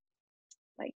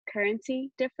like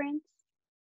currency difference.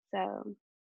 So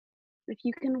if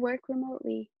you can work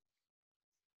remotely,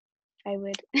 I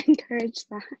would encourage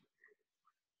that.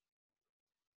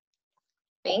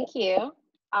 Thank you.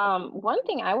 One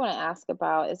thing I want to ask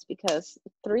about is because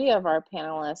 3 of our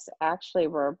panelists actually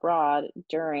were abroad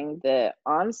during the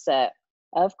onset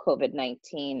of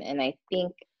COVID-19, and I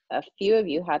think a few of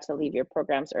you had to leave your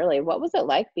programs early. What was it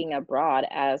like being abroad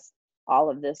as all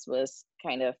of this was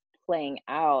kind of playing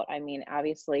out? I mean,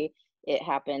 obviously it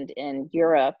happened in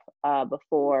Europe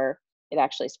before it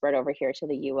actually spread over here to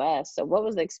the US. So what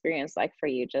was the experience like for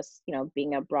you, just, you know,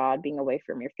 being abroad, being away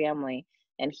from your family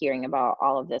and hearing about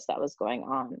all of this that was going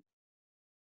on?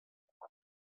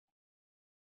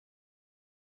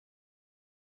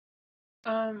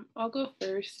 I'll go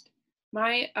first.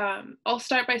 I'll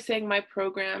start by saying my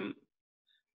program,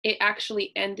 it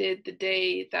actually ended the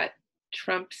day that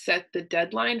Trump set the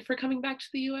deadline for coming back to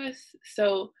the US.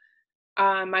 So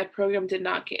my program did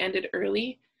not get ended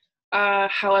early.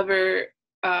 However,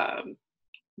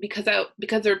 because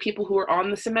there were people who were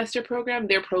on the semester program,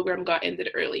 their program got ended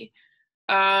early.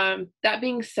 That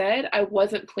being said, I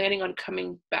wasn't planning on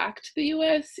coming back to the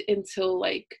US until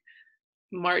like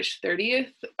March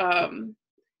 30th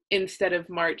instead of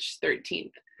March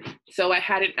 13th. So I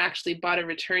hadn't actually bought a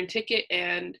return ticket,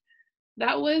 and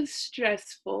that was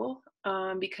stressful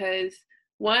because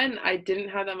 1, I didn't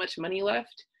have that much money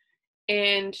left,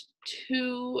 and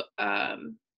 2,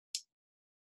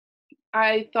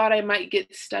 I thought I might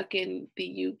get stuck in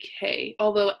the UK.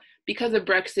 Although because of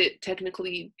Brexit,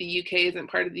 technically the UK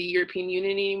isn't part of the European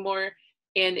Union anymore,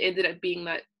 and it ended up being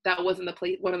that wasn't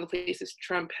one of the places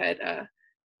Trump had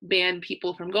banned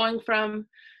people from going from,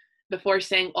 before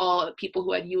saying all people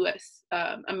who had US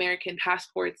American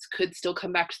passports could still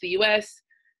come back to the US.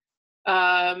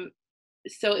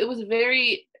 So it was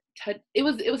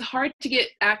it was hard to get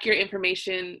accurate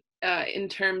information in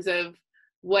terms of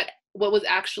what was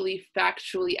actually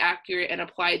factually accurate and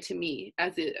applied to me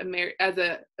as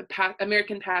a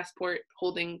American passport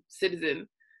holding citizen.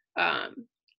 That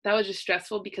was just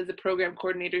stressful because the program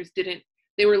coordinators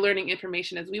they were learning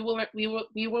information as we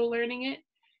were learning it.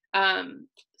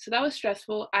 So that was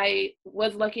stressful. I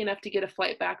was lucky enough to get a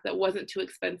flight back that wasn't too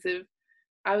expensive.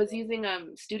 I was using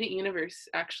Student Universe,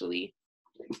 actually.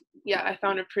 Yeah, I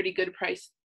found a pretty good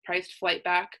priced flight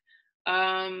back.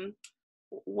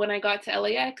 When I got to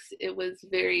LAX, it was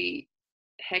very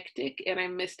hectic and I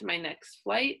missed my next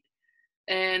flight.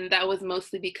 And that was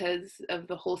mostly because of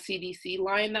the whole CDC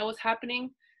line that was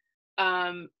happening.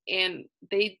 And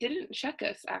they didn't check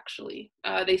us, actually.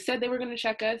 They said they were going to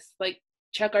check us, like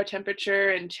check our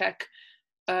temperature and check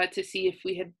to see if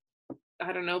we had,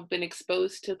 I don't know, been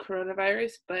exposed to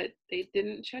coronavirus, but they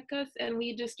didn't check us. And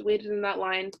we just waited in that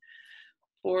line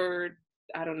for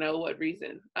I don't know what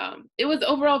reason. It was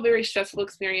overall a very stressful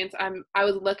experience. I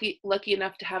was lucky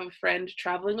enough to have a friend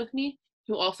traveling with me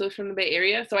who also is from the Bay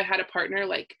Area. So I had a partner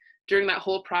like during that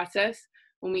whole process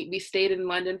when we stayed in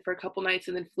London for a couple nights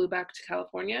and then flew back to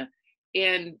California.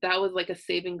 And that was like a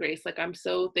saving grace. Like I'm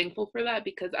so thankful for that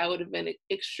because I would have been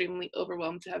extremely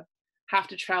overwhelmed to have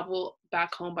to travel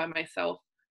back home by myself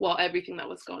while everything that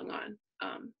was going on.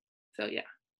 So yeah.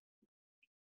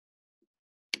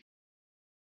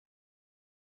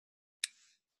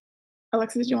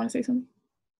 Alexis, did you want to say something?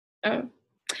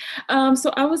 Oh.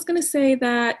 So I was going to say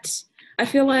that I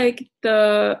feel like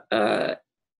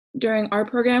during our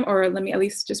program, or let me at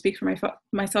least just speak for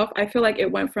myself, I feel like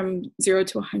it went from 0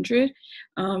 to 100.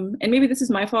 And maybe this is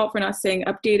my fault for not staying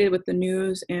updated with the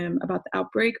news and about the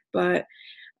outbreak, but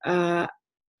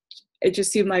it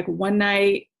just seemed like one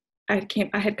night I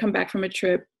had come back from a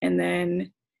trip and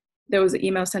then there was an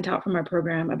email sent out from our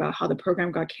program about how the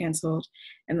program got canceled.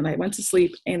 And then I went to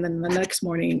sleep. And then the next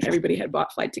morning, everybody had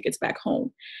bought flight tickets back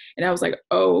home. And I was like,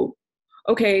 oh,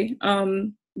 okay.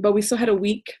 But we still had a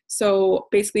week. So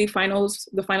basically the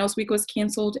finals week was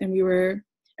canceled and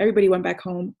everybody went back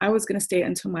home. I was going to stay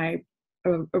until my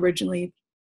originally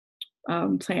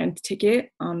planned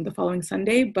ticket the following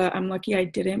Sunday, but I'm lucky I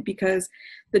didn't because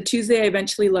the Tuesday I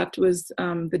eventually left was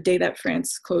the day that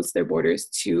France closed their borders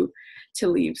to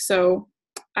leave. So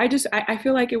I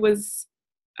feel like it was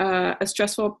a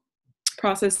stressful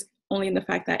process only in the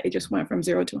fact that it just went from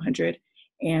 0 to 100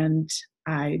 and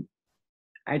I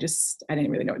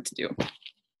didn't really know what to do.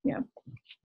 Yeah.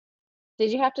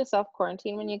 Did you have to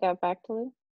self-quarantine when you got back to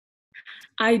Lou?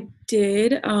 I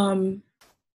did,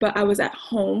 but I was at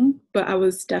home, but I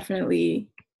was definitely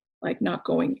like not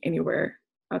going anywhere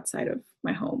outside of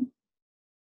my home.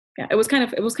 Yeah, it was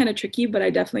kind of tricky, but I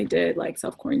definitely did like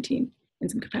self-quarantine in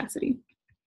some capacity.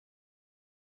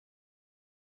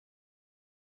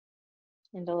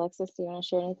 And Alexis, do you want to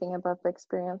share anything about the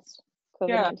experience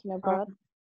COVID-19 abroad?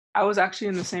 I was actually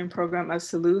in the same program as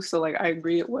Salou, so like I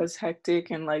agree it was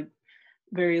hectic and like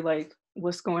very like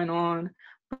what's going on,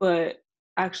 but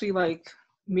actually like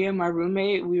me and my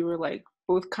roommate, we were like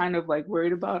both kind of like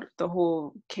worried about the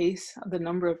whole case, the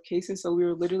number of cases. So we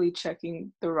were literally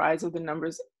checking the rise of the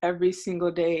numbers every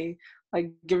single day,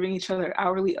 like giving each other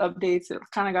hourly updates. It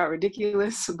kind of got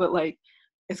ridiculous, but like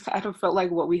it's kind of felt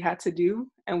like what we had to do.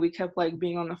 And we kept like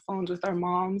being on the phones with our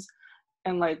moms.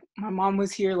 And like my mom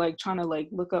was here like trying to like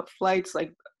look up flights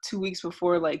like 2 weeks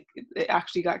before like it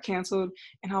actually got canceled.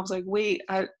 And I was like, wait,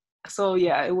 so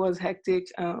yeah, it was hectic.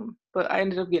 But I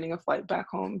ended up getting a flight back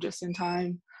home just in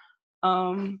time.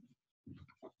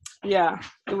 Yeah,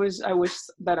 it was, I wish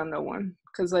that on no one,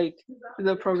 because like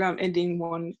the program ending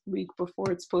 1 week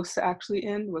before it's supposed to actually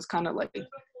end was kind of like,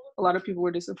 a lot of people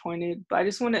were disappointed, but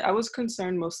I was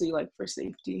concerned mostly like for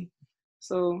safety.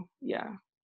 So yeah.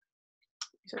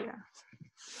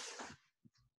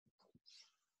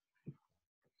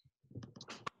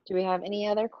 Do we have any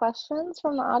other questions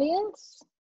from the audience?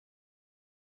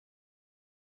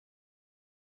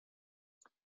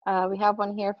 We have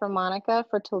one here from Monica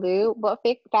for Tolu. What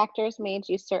factors made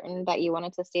you certain that you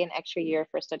wanted to stay an extra year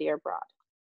for study abroad?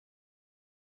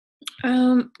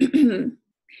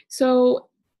 So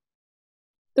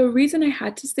the reason I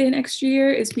had to stay an extra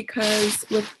year is because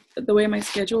with the way my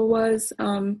schedule was,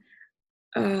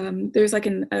 there's like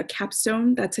a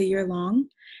capstone that's a year long.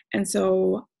 And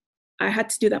so I had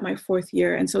to do that my 4th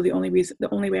year. And so the only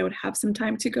way I would have some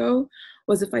time to go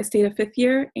was if I stayed a 5th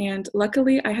year. And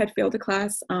luckily I had failed a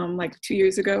class like 2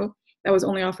 years ago that was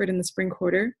only offered in the spring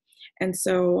quarter. And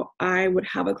so I would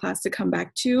have a class to come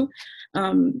back to.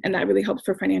 And that really helped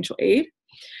for financial aid.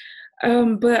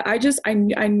 But I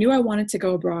knew I wanted to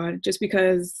go abroad just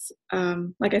because,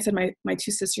 like I said, my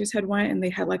 2 sisters had went and they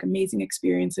had like amazing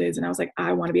experiences. And I was like,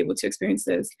 I want to be able to experience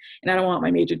this. And I don't want my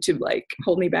major to like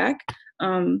hold me back.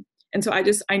 And so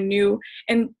I knew,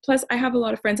 and plus I have a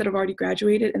lot of friends that have already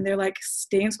graduated and they're like,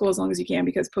 stay in school as long as you can,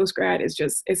 because post-grad is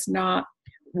just, it's not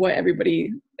what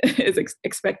everybody is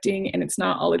expecting, and it's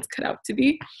not all it's cut out to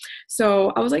be.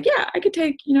 So I was like, yeah, I could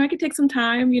take some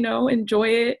time, enjoy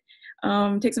it,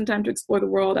 take some time to explore the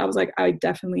world. I was like, I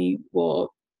definitely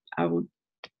will, I'll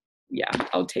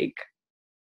take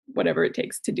whatever it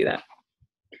takes to do that.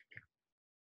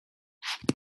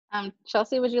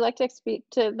 Chelsea, would you like to speak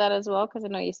to that as well? Because I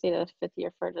know you stayed a 5th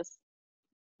year for just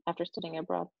after studying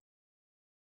abroad.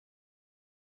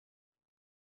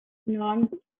 No,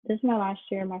 this is my last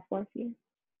year, my 4th year.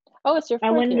 Oh, it's your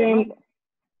 4th year.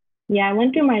 Yeah, I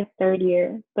went through my 3rd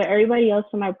year, but everybody else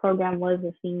in my program was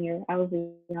a senior. I was the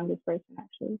youngest person,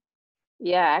 actually.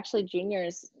 Yeah, actually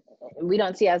juniors, we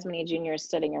don't see as many juniors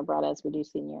studying abroad as we do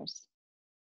seniors.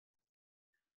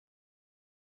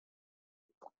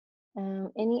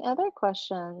 Any other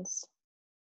questions?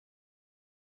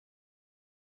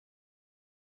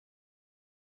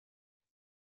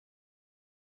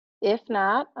 If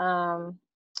not, I'm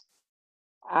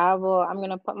going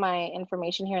to put my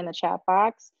information here in the chat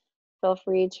box. Feel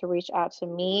free to reach out to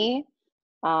me.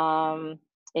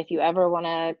 If you ever want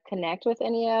to connect with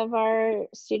any of our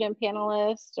student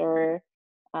panelists or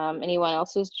anyone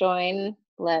else who's joined,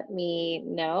 let me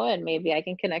know and maybe I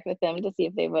can connect with them to see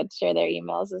if they would share their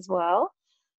emails as well.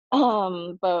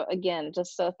 But again,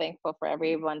 just so thankful for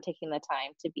everyone taking the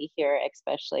time to be here,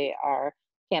 especially our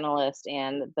panelists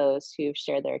and those who've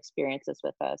shared their experiences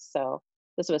with us. So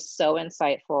this was so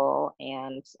insightful,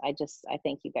 and I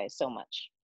thank you guys so much.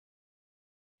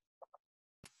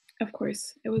 Of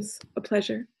course, it was a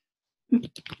pleasure.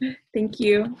 Thank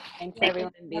you. Thanks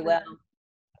everyone. Be well.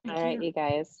 All right, you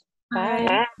guys. Bye.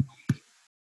 Bye.